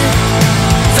being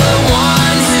the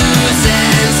one whose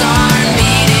ends are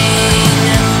meeting.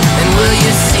 And will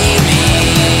you see me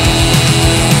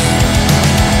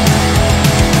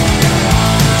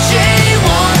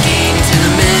jaywalking to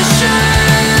the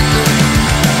mission?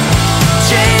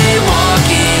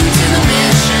 Jaywalking to the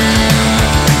mission.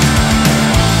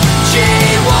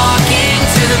 Jaywalking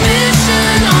to the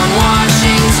mission on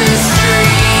Washington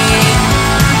Street.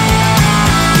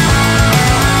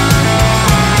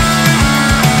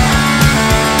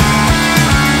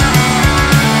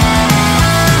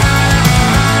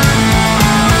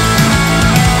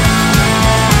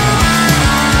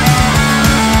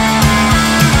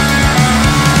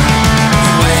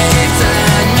 Waved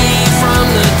at me from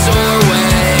the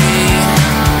doorway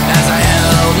as I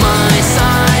held my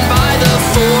sign by the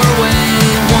 4-way,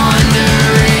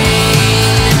 wondering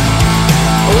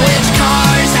which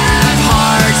cars have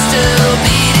hearts still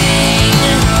beating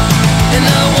and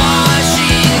the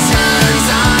Washingtons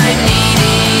I'm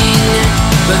needing,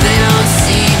 but they don't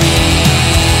see me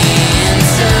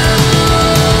until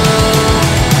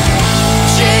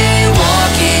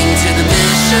jaywalking to the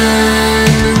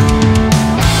mission.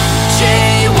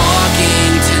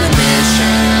 Jaywalking to the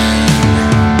mission.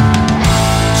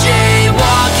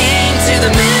 Jaywalking to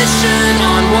the mission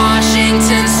on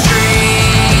Washington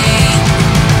Street.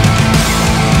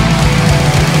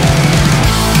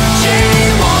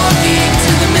 Jaywalking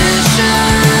to the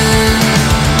mission.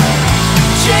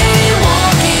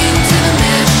 Jaywalking to the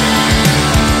mission.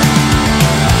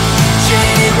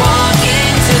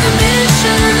 Jaywalking to the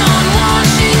mission on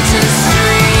Washington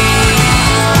Street.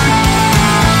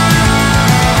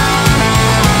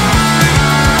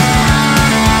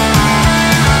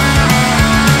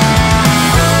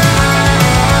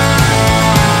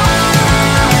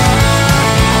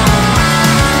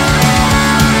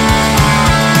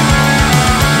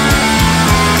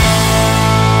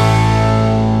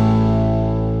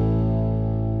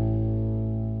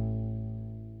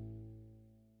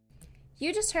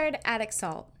 You just heard Attic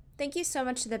Salt. Thank you so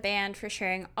much to the band for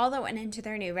sharing all that went into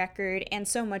their new record and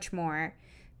so much more.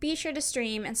 Be sure to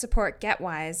stream and support Get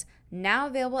Wise, now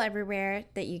available everywhere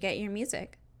that you get your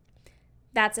music.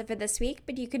 That's it for this week,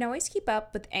 but you can always keep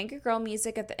up with Angry Girl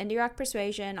Music of the Indie Rock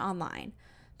Persuasion online.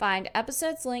 Find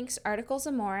episodes, links, articles,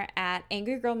 and more at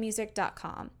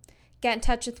angrygirlmusic.com. Get in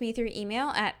touch with me through email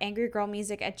at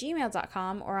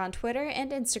angrygirlmusic@gmail.com or on Twitter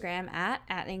and Instagram at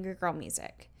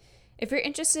angrygirlmusic. If you're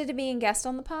interested in being a guest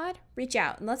on the pod, reach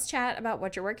out and let's chat about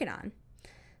what you're working on.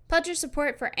 Pledge your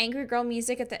support for Angry Girl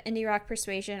Music at the Indie Rock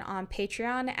Persuasion on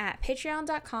Patreon at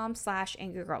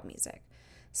patreon.com/angrygirlmusic.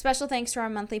 Special thanks to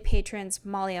our monthly patrons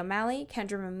Molly O'Malley,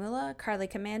 Kendra Mamula, Carly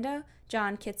Commando,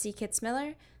 John Kitsy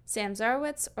Kitzmiller, Sam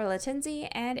Zarowitz, Orla Tinsey,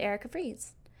 and Erica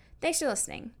Fries. Thanks for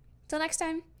listening. Till next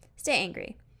time, stay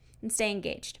angry and stay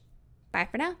engaged. Bye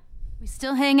for now. We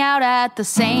still hang out at the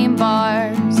same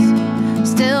bars,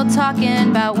 still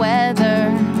talking about weather,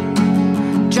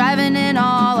 driving in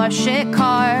all our shit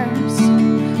cars,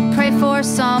 pray for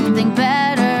something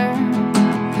better.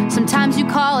 Sometimes you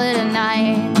call it a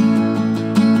night,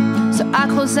 so I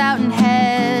close out and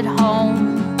head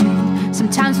home.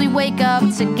 Sometimes we wake up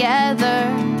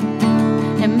together,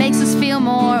 it makes us feel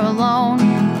more alone.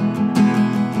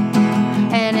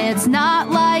 And it's not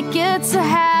like it's a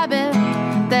habit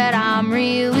that I'm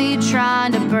really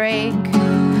trying to break,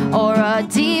 or a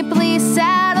deeply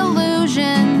sad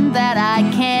illusion that I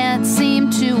can't seem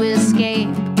to escape,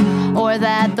 or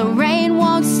that the rain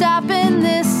won't stop in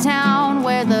this town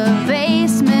where the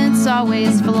basements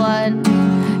always flood.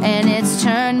 And it's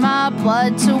turned my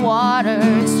blood to water,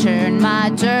 it's turned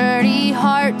my dirty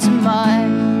heart to mud.